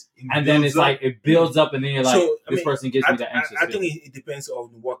 Yes. And then it's like, it builds up and then you're like, this person gives me that anxious I think it depends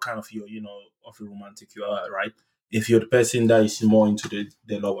on what kind of of a romantic you are, right? If you're the person that is more into the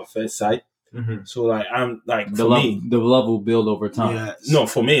love affair side. Mm-hmm. So like I'm like the love will build over time. Yes. No,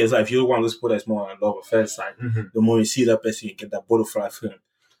 for me it's like if you want to put it as more on love affair side, the more you see that person, you get that butterfly feeling.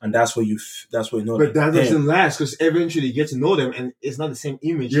 And that's where you know. But that doesn't last because eventually you get to know them, and it's not the same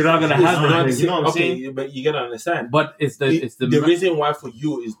image. You're not gonna have it. You know what I'm saying? But you gotta understand. But it's the reason why for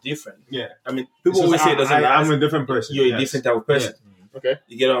you is different. Yeah, I mean, people always say it doesn't last. I'm a different person. You're a different type of person. Yeah. Okay,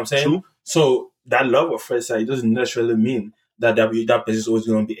 you get what I'm saying? True. So that love of first sight doesn't necessarily mean that person is always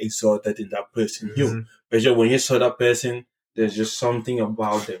going to be exalted in that person. But when you saw that person, there's just something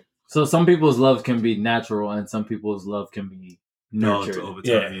about them. So some people's love can be natural, and some people's love can be nurtured over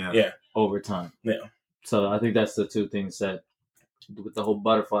time. Yeah. over time. Yeah. So I think that's the two things that, with the whole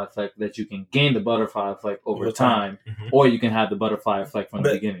butterfly effect, that you can gain the butterfly effect over time, Mhm. or you can have the butterfly effect from the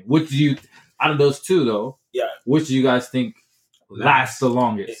But- beginning. Which do you, out of those two though, Yeah. which do you guys think lasts the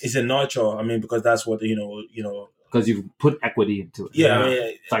longest? It's a nurture. I mean, because that's what you know. Because you've put equity into it. Yeah, I Yeah.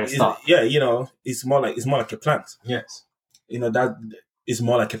 mean, It's like a stock. Yeah, it's more like a plant. Yes. That it's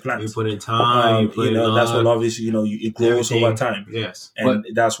more like a plant. You put in time. You put in that's what love, love is. It grows everything. over time, Yes. and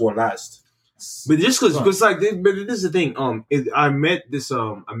that's what lasts. But just because Right. but this is the thing. I met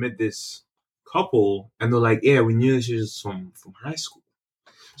this couple, and they're like, yeah, we knew each other from high school,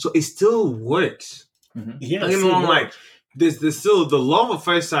 so it still works. Yeah, Don't get me wrong, like there's still the love at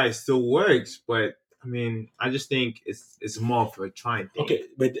first sight still works, but I mean, I just think it's more of a trying thing. okay,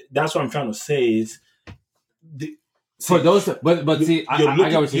 but that's what I'm trying to say is. For those, but see, I you're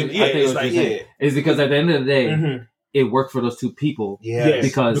get what looking- you. I think it's what like, you're saying is because at the end of the day, Mhm. it worked for those two people. Yes.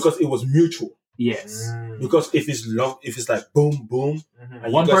 Because- it was mutual. Yes, Because if it's love, if it's like boom, boom, Mhm.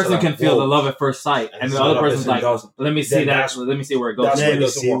 and one you guys person are like, can feel whoa, the love at first sight, and the the other other person's person like, doesn't. "Let me see Then that. that's- Let me see where it goes." that's Let where me it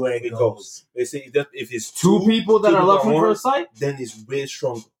see where it goes. They say that if it's Two people that are love from one, first sight, then it's way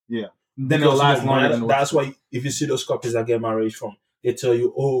stronger. then Because, it'll last longer. Than That's why if you see those couples that get married from, they tell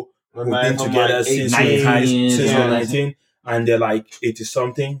you, "Oh, we've We're been from together like since 19, since yeah. 19, and they're like 80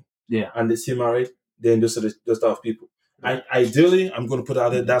 something, Yeah. and they still married." Then those are those type of people. Ideally, I'm going to put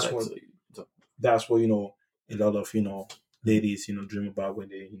out there. That's what a lot of ladies dream about when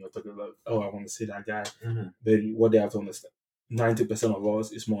they talk about, oh, I want to see that guy. Mhm. But what they have to understand, 90% of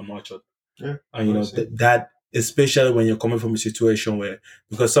us is more nurtured. Yeah, And honestly. that especially when you're coming from a situation where,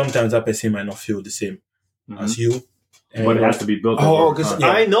 because sometimes that person might not feel the same as you. And But it has to be built. Oh, over because time.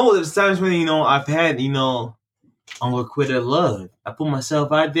 Yeah. I know there's times when I've had unrequited love. I put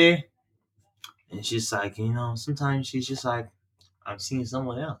myself out there, and she's like, sometimes she's just like, I'm seeing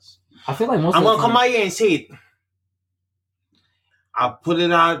someone else. I feel like most. I'm of the gonna come time- out here and say it. I put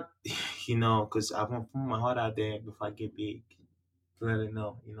it out, because I want to put my heart out there before I get big. To let it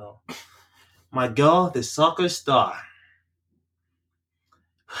know, My girl, the soccer star,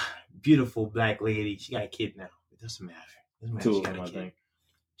 beautiful black lady. She got a kid now. It doesn't matter. Two She of got them, a I kid. think.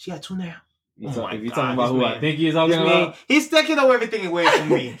 She got two now. If Oh my you're God, talking about this who I man. think you're This talking man, about, he's taking everything away from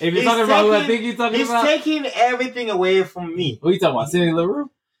me. if you're He's talking about who I taking- think you're talking He's about, taking everything away from me. who you talking about? Cindy LaRue?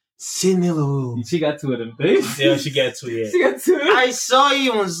 Sydney LaRue. She got two of them things. yeah, she gets to She got two. I saw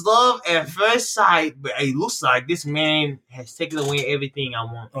you was love at first sight, but it looks like this man has taken away everything I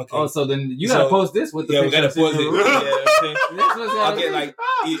want. Okay. Oh, so then you gotta So- post this with the yeah, we picture gotta of Cindy pause it. LaRue. This was gotta Okay, be. like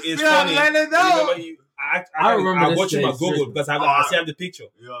it's Yeah, funny. let it know. I remember I this watched my stage, Google seriously. because I see the picture.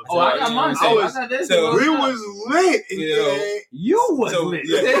 Oh, I got mine. I I was- got this. so We was lit. You was So, lit.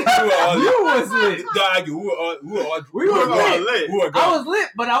 yeah, we were all lit. You was lit. Dog, we were all We were gone. lit. We were I gone. was lit,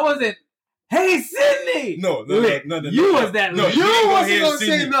 but I wasn't. Hey, Sydney. No. You was that No, lit. he You didn't go wasn't here gonna and say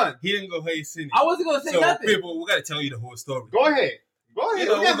Sydney. nothing. He didn't go hey Sydney. I wasn't gonna say So nothing. people, we gotta tell you the whole story. Go ahead. Go ahead.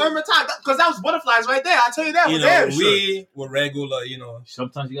 You know, we got number time. Because that was butterflies right there. I tell you that. We were regular,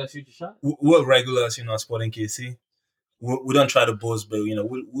 Sometimes you gotta shoot your shot. we're regulars, at Sporting KC. We don't try to boast, but we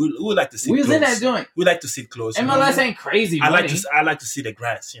like to sit We was close. in that joint. We like to sit close. you know? MLS ain't crazy. I like money. I like to see the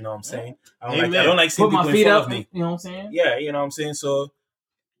grass. You know what I'm saying? I Amen. don't like seeing put my people feet in front up. of me. You know what I'm saying? Yeah, you know what I'm saying? So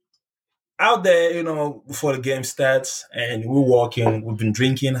out there, before the game starts and we're walking, we've been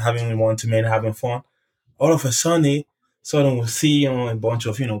drinking, having one too many, having fun. All of a sudden we'll see a bunch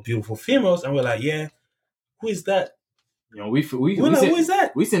of beautiful females, and we're like, yeah, who is that? You know, we We're like, who is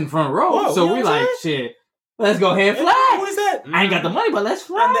that? we sit in front row, Whoa, so you know we what I'm like shit. Let's go ahead Who fly. is that? I ain't got the money, but let's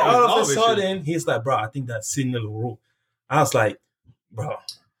fly. And then all of a Obviously. sudden, he's like, bro, I think that's Sydney LaRue. I was like, bro.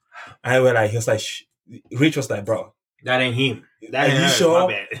 I went like, he was like, Rich was like, bro, That ain't him. That are ain't you her. sure?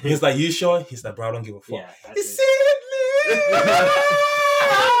 My bad. He's like, you sure? He's like, bro, I don't give a fuck. Yeah, that's, It's it. Sydney!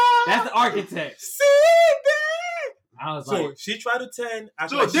 That's the architect. Sydney! I was So like, she tried to turn.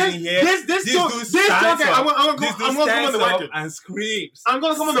 So Like this, she didn't hear. this, dude okay, stands up. I'm gonna This dude come on stands the up record. and screams. I'm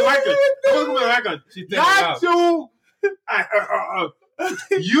gonna come on the record. I'm gonna come on the record. She takes it Y'all out.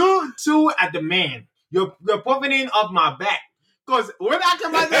 two, you two at the man. You're profiting off my back. Cause when I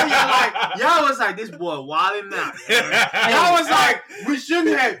come out there, y'all was like, this boy wilding out. Y'all was like, we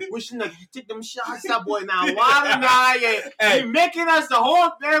shouldn't have you take them shots, that boy now wilding out. Hey. You making us the whole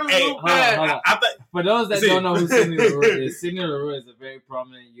family Hey, look hold on, bad. hold on. After, for those that See. don't know who Sydney LaRue is, Sydney LaRue is a very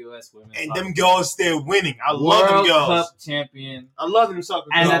prominent U.S. women's And soccer them girls still winning. I player. love them World girls. Cup champion. I love them soccer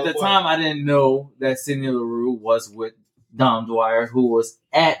And girls. at the time, I didn't know that Sydney LaRue was with Dom Dwyer, who was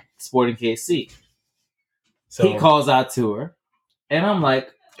at Sporting KC. so He calls out to her, and I'm like,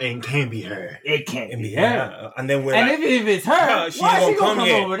 And can't be her. It can't be her. Yeah. And then we're And like, if it's her, she why ain't she gonna come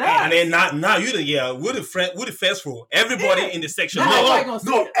here. over there? And then now you we're the first row. Everybody in the section. No, knows. like- gonna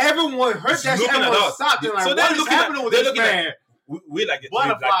see it. Everyone heard It's that shit. looking at Everyone us. stopped. They're like, So they're what is looking at- happening with they're this looking at- man? We're like the three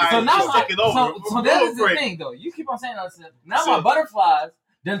Butterflies. black So people. now Just my, take it over. so that is the Break. thing though. You keep on saying that stuff. Now So- my butterflies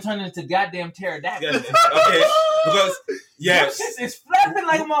then turn into goddamn pterodactyls. Okay, because Yes. yes, It's flapping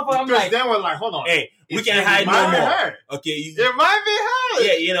like a motherfucker. I'm Because like, then we're like, hold on. hey, we It can't hide might no be more. her. Okay, It might be her.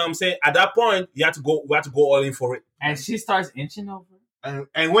 yeah, you know what I'm saying. At that point, we have to go all in for it. and she starts inching over.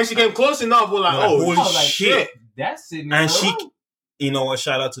 And when she came close enough, we're like, We're like, oh, holy I was like, shit. That's sitting in And the she, room. you know what?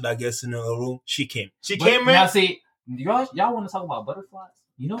 Shout out to that guest in the room. She came. She But came now in. see, y'all want to talk about butterflies?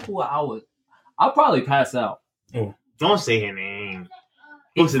 You know who I'll probably pass out. Don't say her name.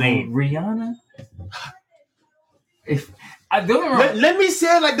 What's her name? Rihanna. If I don't remember. Let me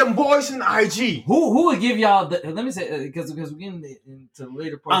say it like them boys in IG. Who would give y'all the? Let me say because we're getting into the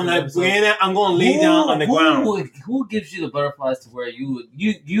later part. I'm of the like, episode. Brianna, I'm going to lay down on the ground. Who gives you the butterflies to where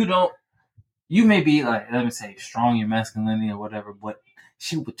you don't? You may be like, let me say, strong in masculinity or whatever, but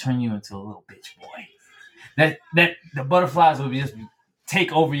she would turn you into a little bitch boy. That the butterflies would just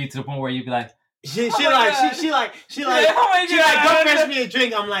take over you to the point where you'd be like, She Oh my God. she oh my go God. fetch me a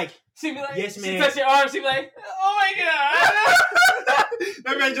drink. I'm like, She'd be like, Yes, she man. touch your arm, she'd be like, oh my God.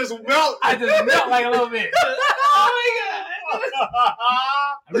 that man just melt. I just melt like a little bit. Oh my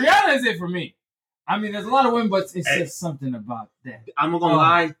God. Rihanna is it for me. I mean, there's a lot of women, but it's just something about that. I'm not gonna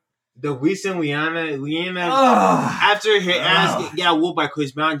lie. The recent Rihanna, Ugh. after her ass Ugh. got whooped by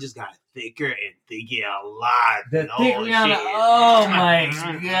Chris Brown, just got thicker and thicker a lot. The No thick Rihanna, shit. oh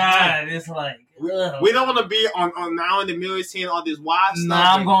my God. It's like, ugh. We don't want to be on now in the mirror saying all this wild stuff.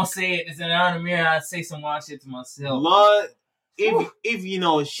 Nah, I'm like, gonna say it. It's in the mirror. I say some wild shit to myself. Lord, if you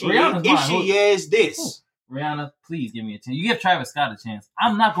know she Rihanna's if mine. she is this, Rihanna, please give me a chance. You give Travis Scott a chance.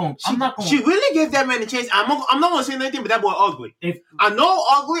 I'm not going. she really gave that man a chance. I'm not gonna say anything, but that boy ugly. If I know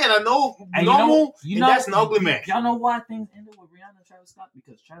ugly and I know and normal. you and know, that's an ugly man. Y'all know why things ended with Rihanna and Travis Scott?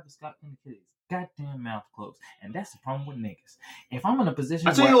 Because Travis Scott couldn't keep his goddamn mouth closed, and that's the problem with niggas. If I'm in a position,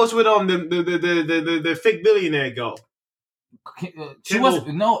 I tell you what's with the fake billionaire girl. she was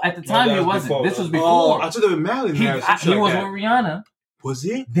no at the time that he was wasn't. before. This was Oh, before. I thought they were married. he was with Rihanna. Was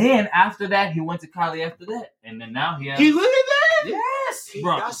he? Then after that, he went to Kylie. After that, and then now he has. He really did. Yes,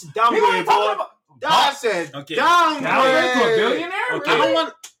 bro. That's a He downgrade, wasn't boy. talking about. That's a Okay. downgrade. Downgrade to a billionaire? Okay. I don't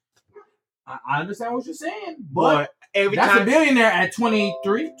want, I understand what you're saying, but but every that's a time billionaire at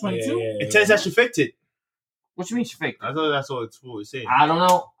 23, 22. Yeah. it turns out she faked it. What you mean she faked? I thought that's what it's saying. I don't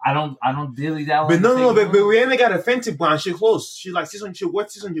know. I don't dilly dally. But no, but Rihanna got offensive brand. She close. She's like 600. She worth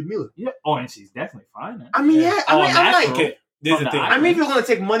 600 million. Yeah. Oh, and she's definitely fine. Now. I mean, Yeah. yeah. Oh, I'm natural. like, Okay, there's From the the thing. I mean, if you're gonna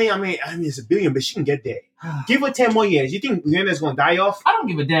take money, I mean, it's a billion, but she can get there. Give her 10 more years. You think Rihanna's gonna die off? I don't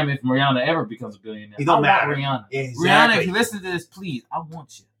give a damn if Rihanna ever becomes a billionaire. It don't I matter. want Rihanna. Exactly. Rihanna, if you listen to this, please, I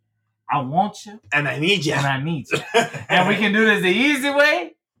want you. I want you, And I need you. and I need you. And we can do this the easy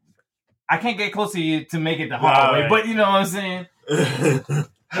way. I can't get close to you to make it the hard way, Right. but you know what I'm saying.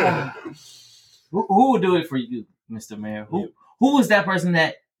 Who would do it for you, Mr. Mayor? Who is that person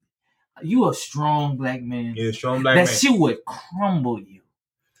that you a strong black man You're a strong black that man. she would crumble you?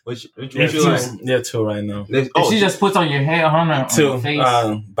 Which Yeah, you like? They're two right now. Let's- If she just puts on your hair, on your Two. face.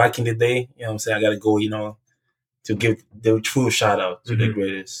 Back in the day, you know what I'm saying? I gotta go, to give the true shout out to the Mhm.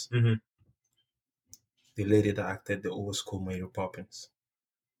 greatest. Mhm. The lady that acted the old school Mary Poppins.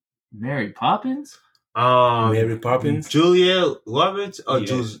 Mary Poppins? Mary Poppins? Julia Roberts or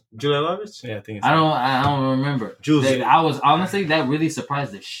Yeah. Julia Roberts? Yeah, I think it's I don't remember. Jules. I was honestly that really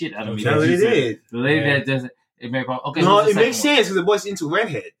surprised the shit out of me. Okay. That really she said- did. The lady Yeah. that does it. Mary Poppins. Okay, No, who's the it makes second sense because the boy's into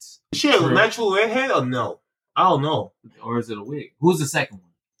redheads. Is she a True. natural redhead or no? I don't know. one? Or is it a wig? Who's the second one?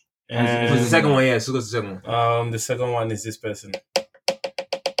 And, Who's the second one? Yes, who's the second one? The second one is this person.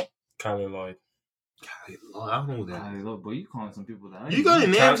 Kylie Lloyd. I don't know who that. Kylie Lloyd. Boy, you calling some people that? You got the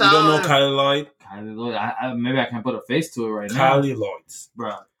You names don't know out. Kylie Lloyd? Kylie Lloyd. Maybe I can put a face to it right now, Kylie Lloyd.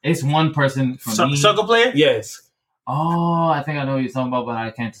 bro. It's one person for me. Soccer player? Yes. Oh, I think I know what you're talking about, but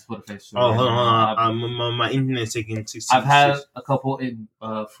I can't just put a face to it. Oh, right hold now. on. My internet's taking 60. I've had a couple in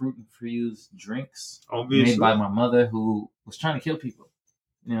fruit infused drinks obviously. made by my mother who was trying to kill people.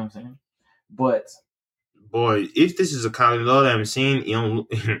 You know what I'm saying? But Boy, if this is a Kylie Lloyd I'm seeing, you don't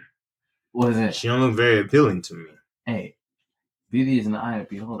look, what is it? she don't look very appealing to me. Hey, beauty is in the eye of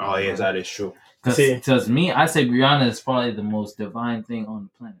the beholder. Oh yes, that is true. See. Because me, I say Rihanna is probably the most divine thing on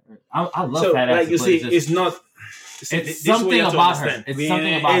the planet Earth. I love So, that. like you see, it's not. it's something about her. It's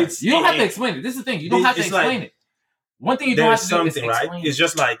something about her. You don't have to explain it. This is the thing. You don't have to it's like- explain it. One thing you don't have There's to do is something, right? explain It's it.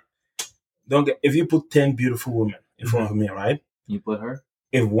 just like, if you put 10 beautiful women in front of me, right? You put her.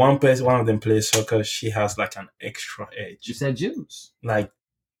 if one of them plays soccer, she has like an extra You edge. said Jews. Like,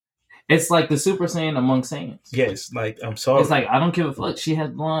 It's like the Super Saiyan among Saiyans. yes, like I'm sorry. It's like I don't give a fuck. She has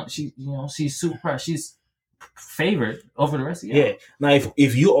blonde. She's super. She's favored over the rest of y'all. yeah. Now,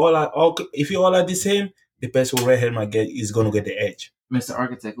 if you all are the same, the person who redhead might get is gonna get the edge. Mr.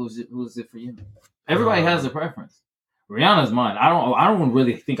 Architect, who's it for you? Everybody has a preference. Rihanna's mine. I don't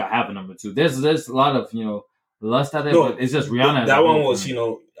really think I have a number two. There's a lot of lust out there, No, but it's just Rihanna. That one was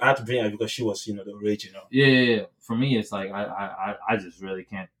I had to bring her because she was the original. Yeah. For me, it's like I just really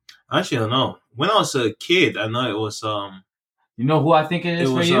can't. Actually, I don't know. When I was a kid, I know it was You know who I think it is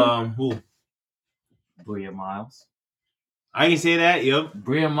it for was you? who? Bria Miles. I can say that. Yep.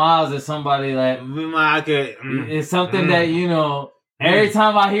 Bria Miles is somebody that I could. it's something that every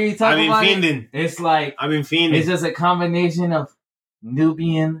time I hear you talk I've been about fiending. it, it's like I've been fiending. it's just a combination of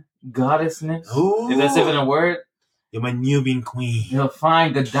Nubian goddessness. Ooh. Is that even a word? You're my Nubian queen. You'll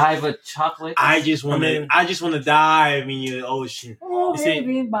find Godiva chocolate. I just want to dive in your ocean. Oh, You see-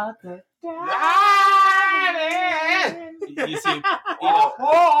 baby, about to You see,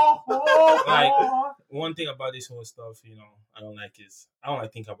 like one thing about this whole stuff, I don't like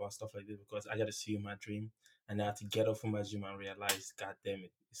thinking about stuff like this because I got to see in my dream and I have to get up from my dream and realize, God damn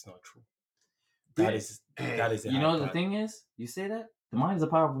it, it's not true. That is the You know hard the part. thing is, you say that the mind is a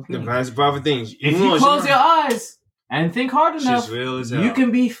powerful The thing. man's proper things. If you close your eyes and think hard enough, she's real as hell. you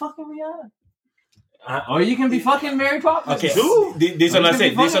can be fucking Rihanna, or you can be fucking Mary Poppins. Okay, Dude. this Or all you I can say.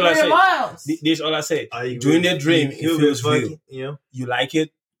 be This all I fucking say. Mary Miles. This all I say. Are you During really- the dream, you it feel feels fucking- real. Yeah. You like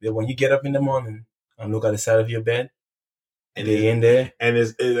it, but when you get up in the morning and look at the side of your bed, And they in there. And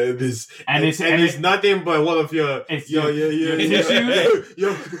it's nothing but one of your It's your tissues.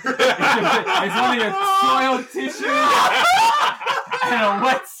 your It's one of your soiled tissues and a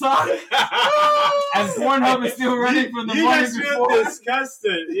wet sock. And Pornhub is still running from the you morning guys feel before.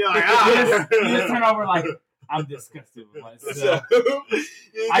 disgusted. You're like, You just turn over like, I'm disgusted with myself.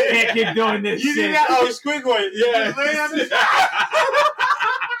 I can't keep doing this You shit. did that squid going. Yeah.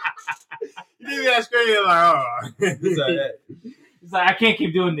 You did that squid. You're like, oh. It's like I can't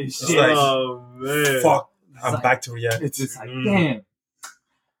keep doing this It's shit. like- Oh man. Fuck, It's I'm like- back to reality. It's just like, Mm. damn.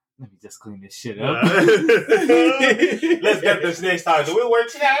 Let me just clean this shit up. Let's get this next time. Do we work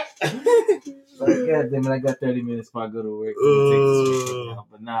today? Like, God damn it, I got 30 minutes before I go to work.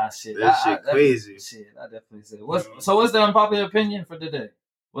 But nah, shit. That shit crazy. Shit, I definitely say. What's the unpopular opinion for today?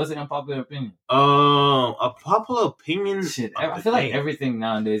 What's the unpopular opinion? A popular opinion. Shit, of I the feel like day. everything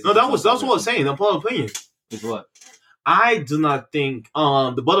nowadays. No, that's what I was saying. A popular opinion. Is what? I do not think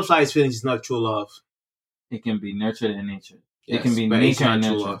the butterfly's feelings is not true love. It can be nurtured and nature. Yes, It can be but it's nature not and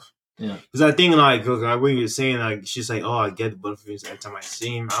true nurture. love. Yeah. Because I think like when you're saying like she's like, oh, I get the butterflies every time I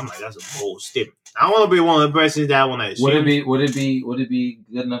see him. I'm like, that's a bold statement. I want to be one of the persons that when I see Would him, it be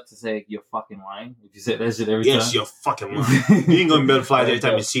good enough to say you're fucking lying if you said that shit every yes, time? you're fucking lying. You ain't gonna be butterflies every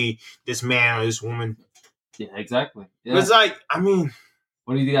time you see this man or this woman. Yeah, exactly. Yeah. It's like, I mean,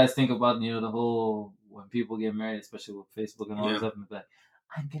 What do you guys think about the whole when people get married, especially with Facebook and all Yeah. that stuff, and it's like,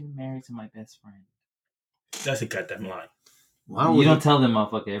 I'm getting married to my best friend. That's a goddamn lie. why You would don't tell them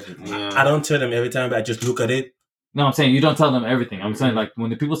motherfucker everything. Yeah. I don't tell them every time, but I just look at it. No, I'm saying you don't tell them everything. I'm saying like when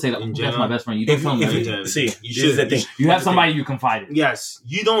the people say that, In that's general, my best friend, you don't tell them If everything. you, see, You this should. is the thing. You have somebody you confide in. Yes,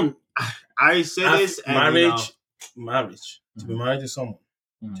 you don't. I say this. And, Marriage, to be married to someone,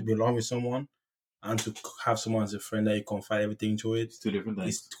 Mhm. to be along with someone, and to have someone as a friend that you confide everything to it, It's two different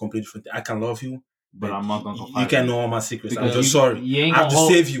things. it's completely different. I can love you, But I'm not gonna confide. you can in know all my secrets. I'm Because just you- sorry. You ain't I have gonna to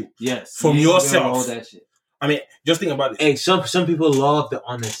hold, save you. Yes. from you ain't gonna be able to yourself. Hold that shit. I mean, just think about it. Hey, some people love the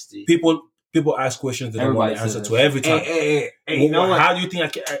honesty. People ask questions they don't want Everybody to answer says to that. every time. Hey, you know what? How do you think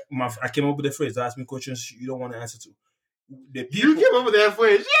I came up with the phrase? Ask me questions you don't want to answer to. The people, You came up with that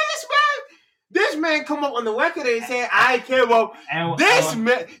phrase. Yeah, this man come up on the record and say, I came up. And This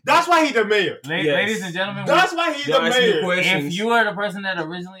man, that's why he's the mayor. Yes. ladies and gentlemen, That's why he's the Don't ask me mayor. questions. if you are the person that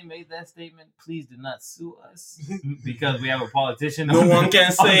originally made that statement, please do not sue us because we have a politician No on one the, can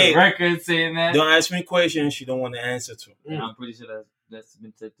on say the record saying that. don't ask me questions you don't want to answer to. And I'm pretty sure that's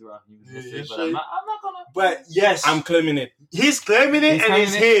been said throughout human history, Yeah, but shit. I'm not gonna. But yes, I'm claiming it. he's claiming it He's and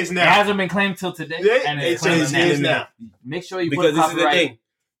it's claiming his It now. hasn't been claimed till today, Yeah, and it's it's claimed his now. now. Make sure you Because put this is the copyright.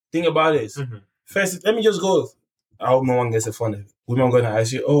 thing about this. Mhm. First, let me just go. I hope no one gets it funny. Women are going to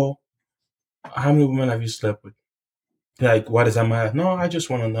ask you, oh, how many women have you slept with? Like, what does that matter? No, I just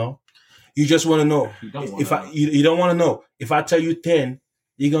want to know. You just want to know. You don't If wanna I, know. you don't want to know. If I tell you 10,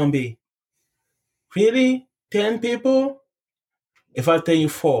 you're going to be, really? 10 people? If I tell you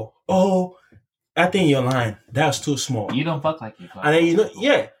 4, oh, I think you're lying. That's too small. You don't fuck like you fuck. And then,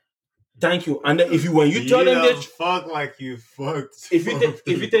 yeah. Thank you. And then when you tell them don't that, fuck like you fucked. if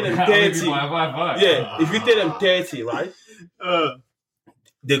you tell them How many 30, people have I fucked? yeah, if you tell them 30, right, Uh,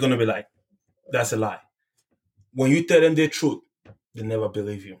 they're gonna be like, that's a lie. When you tell them the truth, they never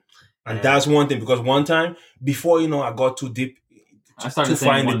believe you. And Yeah. that's one thing, because one time, before I got too deep I started to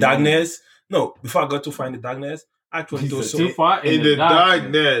saying find the one darkness. No, before I got to find the darkness, I actually told too far in the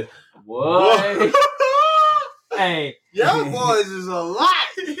darkness. What? Hey, Y'all boys is a lot.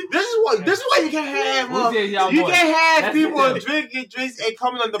 This is why you can't have who said y'all you boys? can't have That's people the thing. drinking drinks and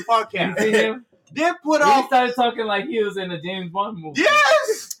coming on the You podcast. see him? They put He off. started talking like he was in a James Bond movie.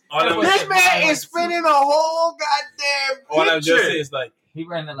 Yes, all I'm, this man is spinning a whole goddamn all I'm just saying picture. is like, He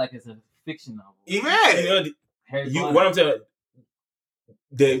ran it like it's a fiction novel. Harry you, Potter. what I'm saying,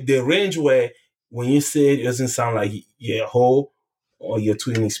 the range where when you say it doesn't sound like you're a hoe or you're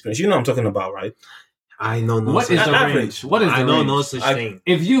too inexperienced. You know what I'm talking about, right? I know no What such is the average. range? What is the I know range? no such I- thing.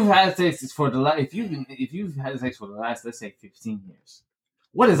 If you've had sex for the last, if you've had sex for the last, let's say 15 years,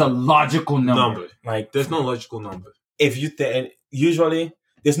 what is a logical number? Like, There's no logical number. if you usually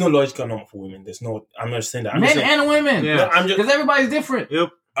there's no logical number for women. There's no. I'm not saying that. I'm Men just saying, and women. Yeah. no, I'm just. Because everybody's different.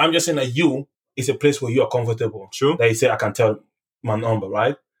 I'm just saying that you is a place where you are comfortable. True. That you say I can tell my number,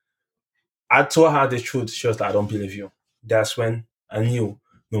 right? I told her the truth. She was like, I don't believe you. That's when I knew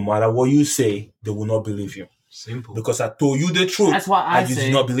no matter what you say, they will not believe you. Simple. Because I told you the truth. That's why I and you say.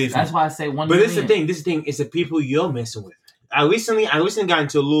 did not believe That's me. why I say 1 But million. this is the thing. This is the thing. It's the people you're messing with. I recently got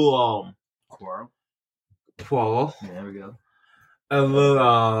into a little Quarrel. quarrel, There we go. a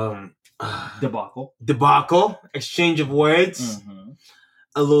little debacle, exchange of words, Mm-hmm.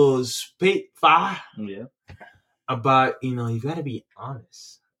 a little spitfire Yeah. about you gotta be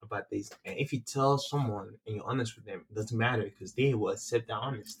honest about this. And if you tell someone and you're honest with them, it doesn't matter because they will accept the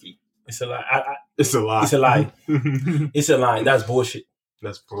honesty. It's a lie. It's a lie. It's a lie. It's a lie. That's bullshit.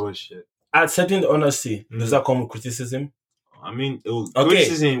 That's bullshit. Accepting the honesty, does Mhm. that come with criticism? I mean, Okay.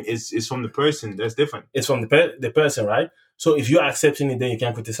 criticism is from the person. That's different. It's from the person, right? So if you're accepting it, then you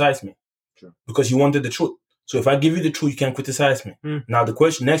can criticize me. True. Because you wanted the truth. So if I give you the truth, you can criticize me. Hmm. Now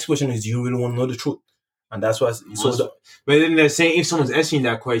the next question is, do you really want to know the truth? And that's why. But then they're saying if someone's asking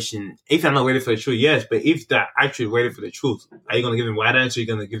that question, if they're not ready for the truth, yes. But if they're actually ready for the truth, are you gonna give them right answer? Or are you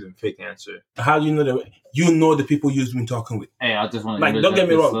gonna give them fake answer? How do you know that? You know the people you've been talking with. Hey, I just want to Like, don't get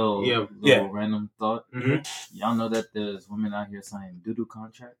me wrong. Little random thought. Mhm. Y'all know that there's women out here signing doo-doo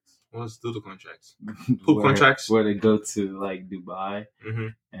contracts. Let's do the contracts. Where- contracts? where they go to like Dubai Mm-hmm.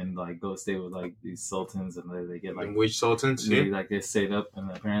 and like go stay with like these sultans and they get like Language sultans. they Yeah. like they're stayed up and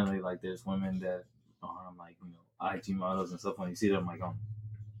apparently like there's women that are like IG models and stuff. When you see them like on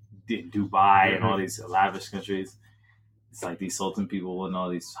Dubai and all these lavish countries, it's like these sultan people and all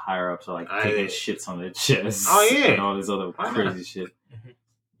these higher ups are like taking shits on their chests. Oh, yeah. And all this other Why not? crazy shit.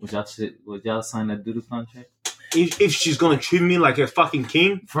 Would y'all sign that doodle contract? If she's gonna treat me like a fucking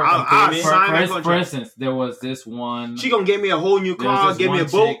king, For, I'll for- sign that for contract. instance, there was this one She gonna get me a whole new There was car, this give me a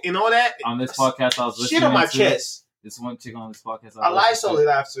one boat, chick and all that. on this podcast I was listening Shit on my to. chest. This one chick on this podcast I lie solely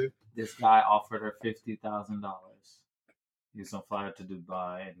after. This guy offered her $50,000. He was gonna fly her to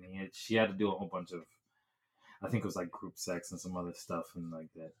Dubai, and she had to do a whole bunch of, I think it was like group sex and some other stuff and like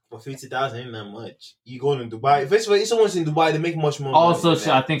that. Well, 50,000 ain't that much. You going to Dubai? First of all, if someone's in Dubai, they make much more. Also, money than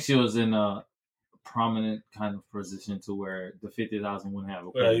I that. think she was in a prominent kind of position to where the 50,000 wouldn't have a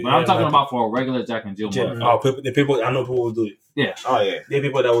Right, but I'm yeah, talking like- about for a regular Jack and Jill. motherfucker. The people, I know people will do it. Yeah, Oh yeah, There are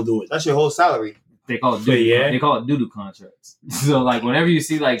people that will do it. that's your whole salary. they call it But doo-doo. yeah. They call it doo-doo contracts. So like whenever you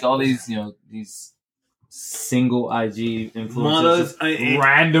see like all these these single IG influencers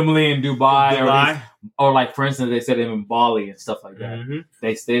randomly in Dubai, or like for instance they said them in Bali and stuff like that. Mm-hmm.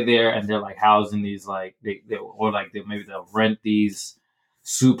 They stay there and they're like housing these like maybe they'll rent these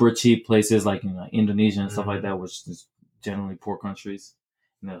super cheap places like in Indonesia and stuff like that, which is generally poor countries,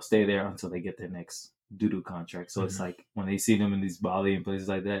 and they'll stay there until they get their next doo-doo contract. So it's like when they see them in these Bali and places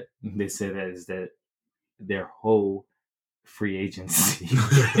like that, they say that is that their whole free agency.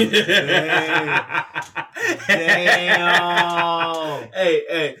 Damn.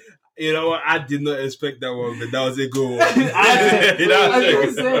 Hey, you know what? I did not expect that one, but that was a good one. That's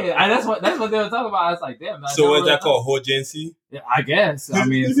what they were talking about. I was like, damn. So what's that called? Hogency? Yeah, I guess. I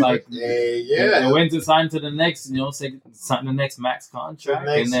mean, it's like Hey, they yeah. went to sign to the next, sign the next max contract,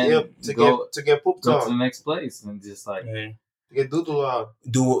 and then To get pooped go to the on, next place, and just like to get doodle on.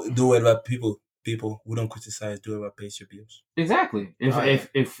 Do whatever people who don't criticize, do whatever pays your bills. exactly. Oh, yeah.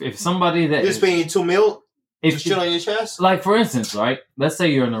 If somebody that Just paying you $2 million to if shit on your chest. like for instance, right? Let's say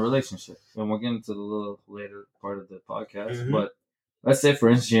you're in a relationship, and we're getting to the little later part of the podcast, Mhm. but let's say for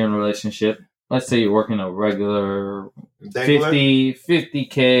instance you're in a relationship, let's say you're working a regular Dangler?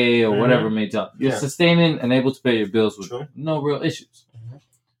 50K or whatever it may job. You're Yeah. sustaining and able to pay your bills with True. no real issues.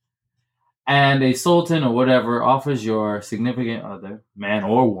 And a sultan or whatever offers your significant other, man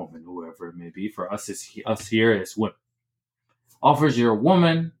or woman, whoever it may be, for us here as women, offers your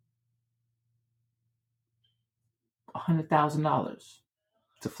woman $100,000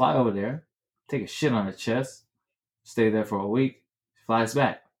 to fly over there, take a shit on her chest, stay there for a week, flies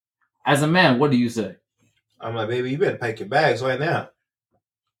back. As a man, what do you say? I'm like, baby, you better pack your bags right now.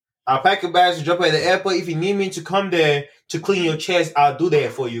 I'll pack your bags and drop at the airport. If you need me to come there to clean your chest, I'll do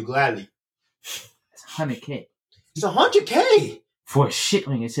that for you gladly. It's $100K It's $100K. for a shit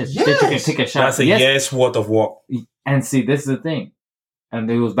on your chest. Yes. That you can take a shot. That's a year's worth of work. And see, this is the thing. And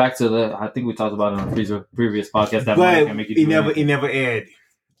it was back to the, I think we talked about it on a previous podcast. That money But can make you it do anything. never aired.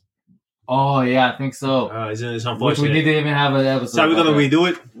 Oh, yeah, I think so. It's Which unfortunate. we need to even have an episode. So we're gonna about that.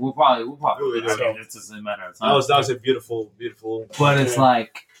 redo it. We'll probably. We'll redo it. I mean, it's just a matter of time. That was a beautiful. But it's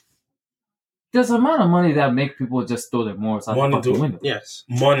like, there's an amount of money that make people just throw their morals out Money the fucking do- window. Yes.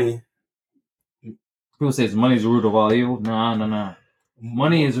 Money. People say money is the root of all evil. No.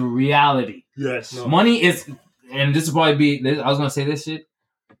 Money is a reality. Yes. No. Money is, and this will probably be, I was going to say this shit,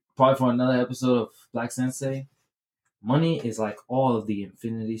 probably for another episode of Black Sensei. Money is like all of the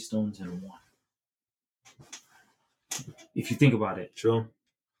Infinity Stones in one. If you think about it, True.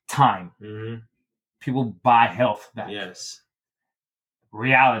 time. Mm-hmm. People buy health back. Yes.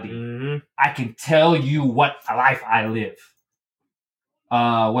 Reality. Mm-hmm. I can tell you what life I live.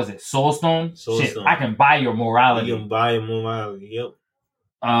 Was it Soulstone? Soul Shit, Stone. I can buy your morality. You can buy more. Yep.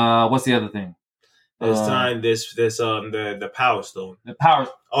 What's the other thing? There's time. There's the Power Stone. The power.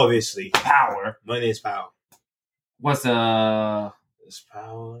 Obviously, Power. money is power. What's There's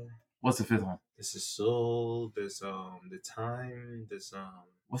power. What's the fifth one? There's the soul. There's the time. There's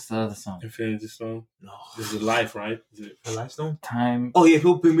What's the other song? Infinity Stone. no. This is life, right? Is it? The life stone. Time. Oh yeah,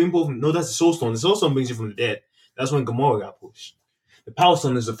 people bring both. No, that's the soul stone. The soul stone brings you from the dead. That's when Gamora got pushed. The Power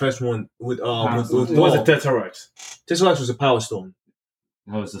Stone is the first one with Power Stone. with It was Thor. a Tesseract. Tesseract was a Power Stone.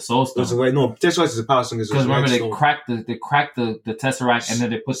 No, it's the Soul It was a Stone. right. No, Tesseract is a Power Stone. Because remember they cracked the Tesseract and then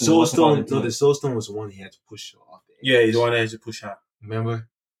they put the Soul what's it called Stone. into No, it. the Soul Stone was the one he had to push off. The Yeah, edge. he's the one that has to push out. Remember?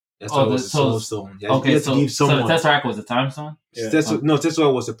 That's Oh, what the was the Soul Soul- Stone. He had Okay, to so give someone. the Tesseract was the Time Stone. Yeah. No,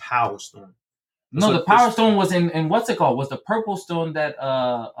 Tesseract was the Power Stone. No, So the Power this- Stone was in what's it called? Was the Purple Stone that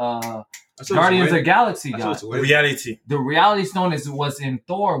I thought it was Guardians of red. the Galaxy I thought it got? was red. Reality. The Reality Stone was in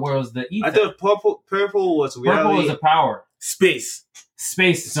Thor, whereas the Ether. I thought purple was Purple reality. is a power. Space.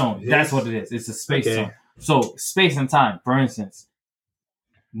 Space Stone. Yes. That's what it is. It's a space Okay. stone. So space and time, for instance,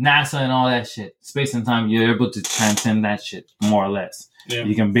 NASA and all that shit. Space and time, you're able to transcend that shit more or less. Yeah.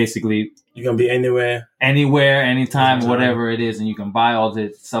 You can basically You can be anywhere. anywhere, anytime, Anytime. whatever it is, and you can buy all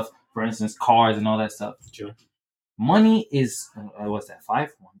the stuff. For instance, cars and all that stuff. True. Money is what's that?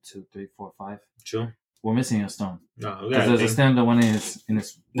 5? 1, 2, 3, 4, 5. True. We're missing a stone No, we because got there's a stone that went in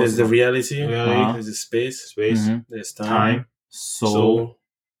his. There's the reality. Reality. There's the space. space, Mhm. There's time. time, soul,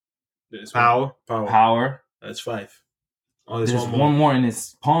 There's power. power. That's 5. Oh, there's There's one more one more in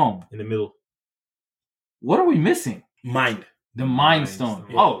his palm. in the middle. What are we missing? Mind. The Mind Mind Stone.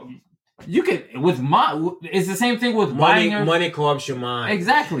 Stone. Oh, you could with it's the same thing with buying your Money corrupts your mind.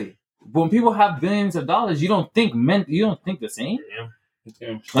 exactly. When people have billions of dollars, you don't think the same. Yeah.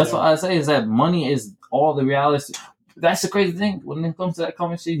 Yeah. That's what I say is that money is all the reality. That's the crazy thing when it comes to that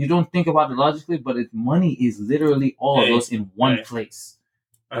conversation. You don't think about it logically, but money is literally all of Hey, those in one hey. place.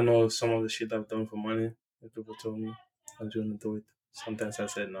 I know some of the shit I've done for money. And people told me I was going to do it. Sometimes I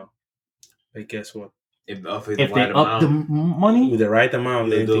said no. But guess what? If If they up the money, With the right amount,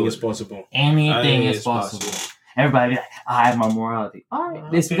 You anything do is it. possible. anything is it's possible. possible. Everybody be like, I have my morality. All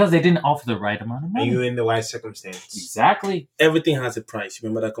right, it's Okay. because they didn't offer the right amount of and money. you're in the right circumstance. Exactly. Everything has a price.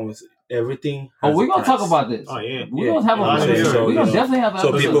 Remember that conversation? Everything Oh, has we're a gonna price. talk about this. Oh yeah. We're Yeah. gonna have a Yeah, conversation. yeah, We're gonna yeah. definitely have an So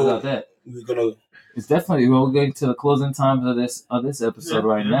episode people- about that. We're gonna It's definitely we're getting to the closing times of this episode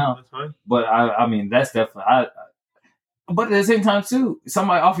right now. That's fine. But I mean that's definitely but at the same time too,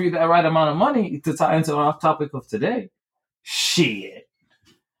 somebody offer you that right amount of money to tie into our topic of today. Shit.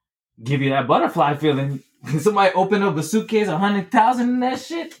 Give you that butterfly feeling. Somebody open up a suitcase, 100,000 in that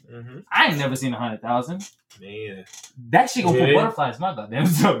shit. Mm-hmm. I ain't never seen 100,000. Man, That shit gonna put Yeah. butterflies in my goddamn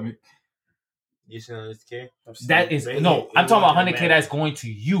stomach. you see on this kid? That is Man, no. it I'm talking about wasn't 100K bad. that's going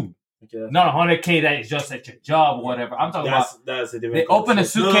to you, Okay. not 100K that is just at your job or whatever. I'm talking about That's a different they open a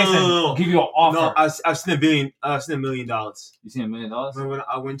conversation. suitcase No. and give you an offer. No, I've seen I've seen $1 million. You seen $1 million? Remember when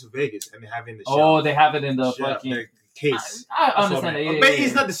I went to Vegas and they're having the Oh, they have it in the shop, fucking. the case. I understand that. Yeah, But yeah,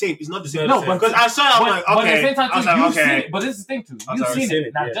 it's not the same. It's not the same. No, but- because I saw it, I'm but, like, but at the okay. same time, I was too, like, you've seen okay. it. But this is the thing, too. I was You've already seen seen it.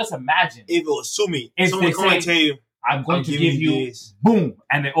 it, Now, yeah. just imagine. If it was sue me, If someone they come and say- tell you, I'm going I'm to giving give you this. boom,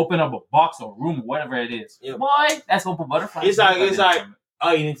 and they open up a box or room or whatever it is. Yeah. Boy, that's gonna put butterflies. It's like- in it's there. like-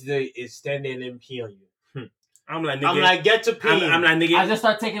 all you need to do is stand there and then pee on you. I'm like, nigga. I'm like, get to pee. I'm like, nigga. I just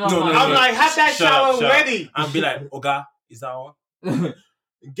start taking off No, my. no, I'm no. like, have that Shut up, shower shut up. ready. I'll be like, Oga, is that all?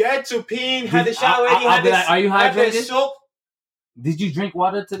 Get to peeing, have the shower ready. I'll have be the- like, are you have the hydrated? soap. Did you drink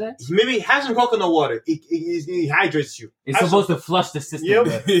water today? Maybe have some coconut water. It hydrates you. It's Have supposed to flush the system. Yep.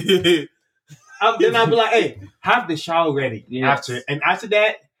 better. Then I'll be like, hey, have the shower ready. Yes. After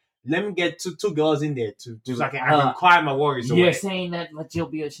that, let me get two girls in there so I can cry my worries You're away. saying that, but you'll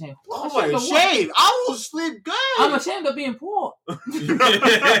be ashamed. Oh, Ashamed of what? shame. I will sleep good. I'm ashamed of being poor.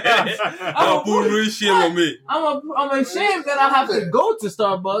 Oh, put real shame on me. I'm ashamed that I have to go to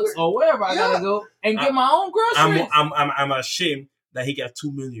Starbucks or wherever I gotta go and get my own groceries. I'm ashamed that he got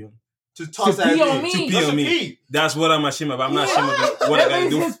 2 million. to toss To at pee on me. me. To pee Just on to me. pee. That's what I'm ashamed of. I'm not Yeah. ashamed of what I That gotta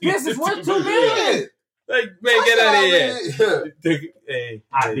means do. his piss is worth 2 Yeah. million. Like, man, get out of here. Hey,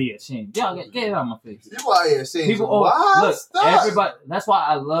 I'd be ashamed. Y'all get it out of my face. You out here saying People, some wild look, stuff. everybody. That's why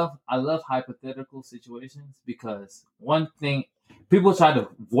I love hypothetical situations, because one thing, people try to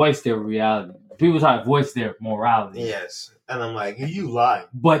voice their reality. People try to voice their morality. Yes. And I'm like, you lying.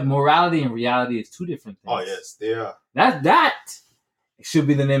 But morality and reality is two different things. Oh, yes, they are. That should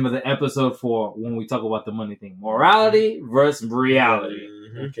be the name of the episode for when we talk about the money thing. Morality versus reality.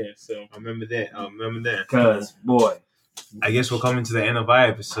 Mhm. okay, so I remember that. Because, boy, I guess we're coming to the end of our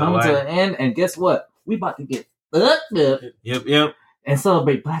episode. come to an end, and guess what? We about to get fucked up Yep. and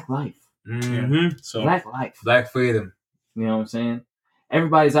celebrate Black life. Mm-hmm. so Black life. Black freedom. You know what I'm saying?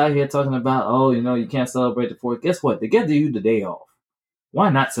 Everybody's out here talking about, oh, you can't celebrate the 4th. Guess what? They give you the day off. Why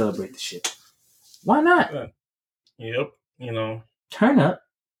not celebrate the shit? Why not? yep, Turn up,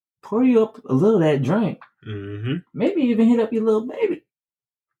 pour you up a little of that drink. Mm-hmm. Maybe even hit up your little baby.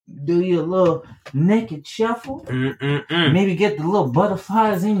 Do your little naked shuffle. Mm-mm-mm. Maybe get the little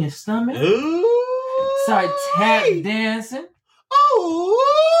butterflies in your stomach. Ooh. Start tap dancing. Ooh.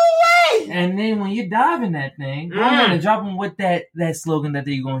 And then when you dive in that thing, go ahead and drop them with that slogan that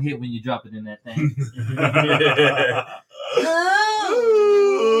you're going to hit when you drop it in that thing.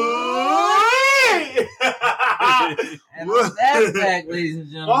 And on that fact, ladies and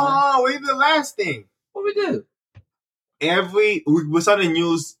gentlemen, Oh, wait, the last thing. what we do? We started a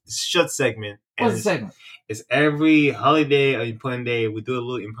new short segment. And What's the segment? it's every holiday or important day we do a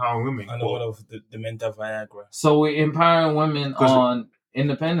little empowering women. I know what of the mental Viagra. So we're empowering women on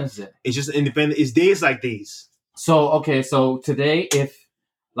Independence Day. It's just independent. It's days like these. So today, if,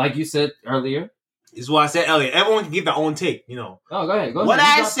 like you said earlier, It's what I said earlier. Everyone can give their own take, oh, go ahead. What You I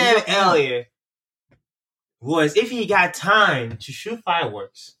drop- you said drop the line. earlier was if he got time to shoot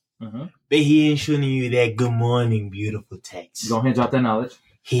fireworks, Mhm. but he ain't shooting you that good morning, beautiful text. Go ahead and drop that knowledge.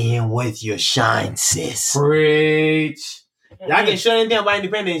 He ain't with your shine, sis. Preach. Y'all can show anything about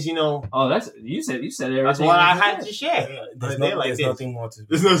independence, Oh, you said everything. That's what I was had good. to share. There's, They like there's this. nothing more to do.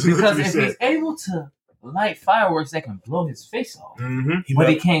 There's nothing Because to be if said. he's able to light fireworks that can blow his face off, Mm-hmm. but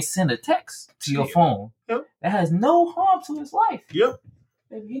he can't send a text to your phone Yep. that has no harm to his life, Yep.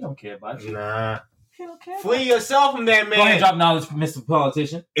 baby, he don't care about you. Nah. He don't care. Free yourself from that, Go ahead man. and drop knowledge, Mr.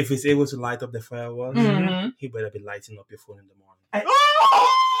 Politician. If he's able to light up the fireworks, Mhm. he better be lighting up your phone in the morning.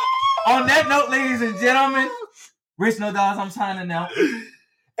 On that note, ladies and gentlemen, Rich No Dollars, I'm signing out.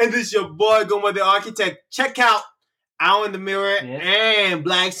 And this is your boy, Goma the Architect. Check out Out in the Mirror and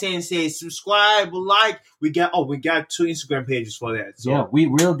Black Sensei. Subscribe, like. We got 2 Instagram pages for that. So Yeah, we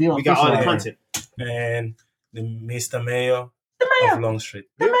real deal. we got all the official. content. And the Mr. Mayor The mayor. of Long Street.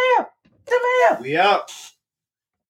 The mayor. We out.